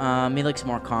 Okay. He looks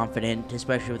more confident,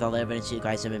 especially with all the evidence you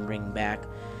guys have been bringing back.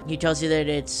 He tells you that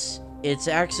it's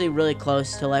actually really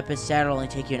close to Lepidstadt. It'll only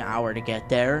take you an hour to get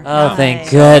there. Oh, thank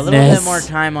Nice. So a goodness. little bit more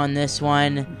time on this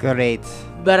one. Great.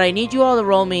 But I need you all to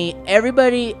roll me,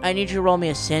 everybody, I need you to roll me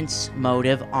a sense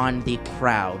motive on the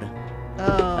crowd.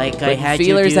 Oh. Like I Putting had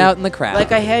feelers you do, out in the crowd.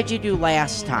 Like I had you do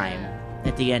last time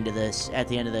at the end of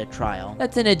the trial.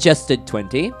 That's an adjusted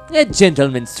 20. A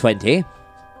gentleman's 20.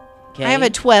 Okay. I have a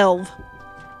 12.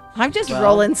 I'm just 12.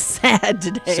 rolling sad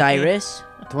today. Cyrus.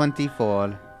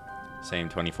 24. Same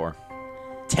 24.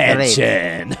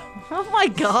 Tension. Oh my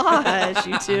gosh,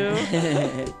 you two.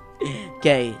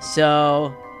 Okay,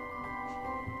 so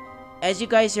as you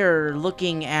guys are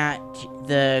looking at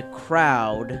the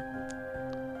crowd,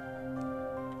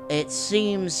 it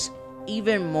seems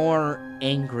even more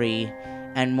angry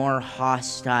and more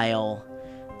hostile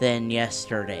than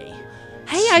yesterday.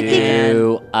 Hey, I think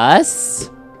To us?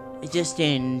 Just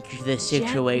in the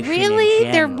situation. in really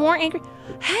they're general. more angry.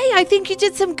 Hey, I think you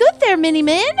did some good there, Mini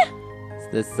Min. Is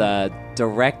this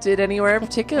directed anywhere in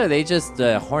particular? Or they just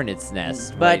hornet's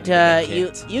nest. But waiting to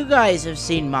get kicked? you guys have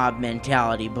seen mob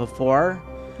mentality before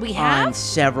We on have.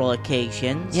 several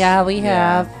occasions. Yeah, we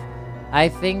Yeah. have. I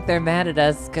think they're mad at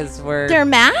us because we're. They're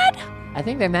mad. I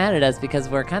think they're mad at us because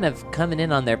we're kind of coming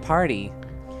in on their party.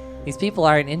 These people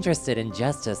aren't interested in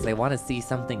justice. They want to see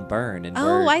something burn, and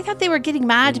Oh, we're I thought they were getting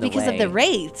mad in the because of the way.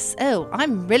 wraiths. Oh,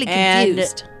 I'm really And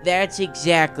confused. that's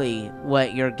exactly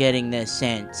what you're getting this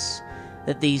sense.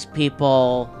 That these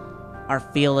people are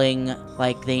feeling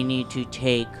like they need to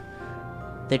take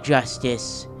the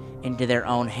justice into their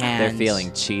own hands. they're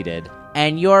feeling cheated.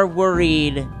 And you're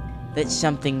worried that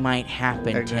something might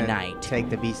happen They're gonna tonight. take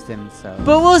the beast themselves.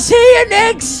 But we'll see you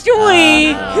next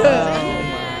week!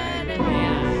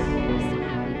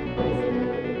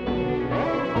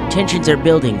 Tensions are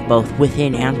building both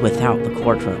within and without the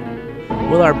courtroom.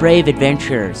 Will our brave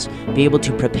adventurers be able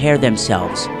to prepare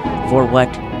themselves for what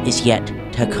is yet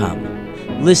to come?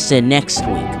 Listen next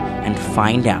week and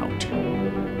find out.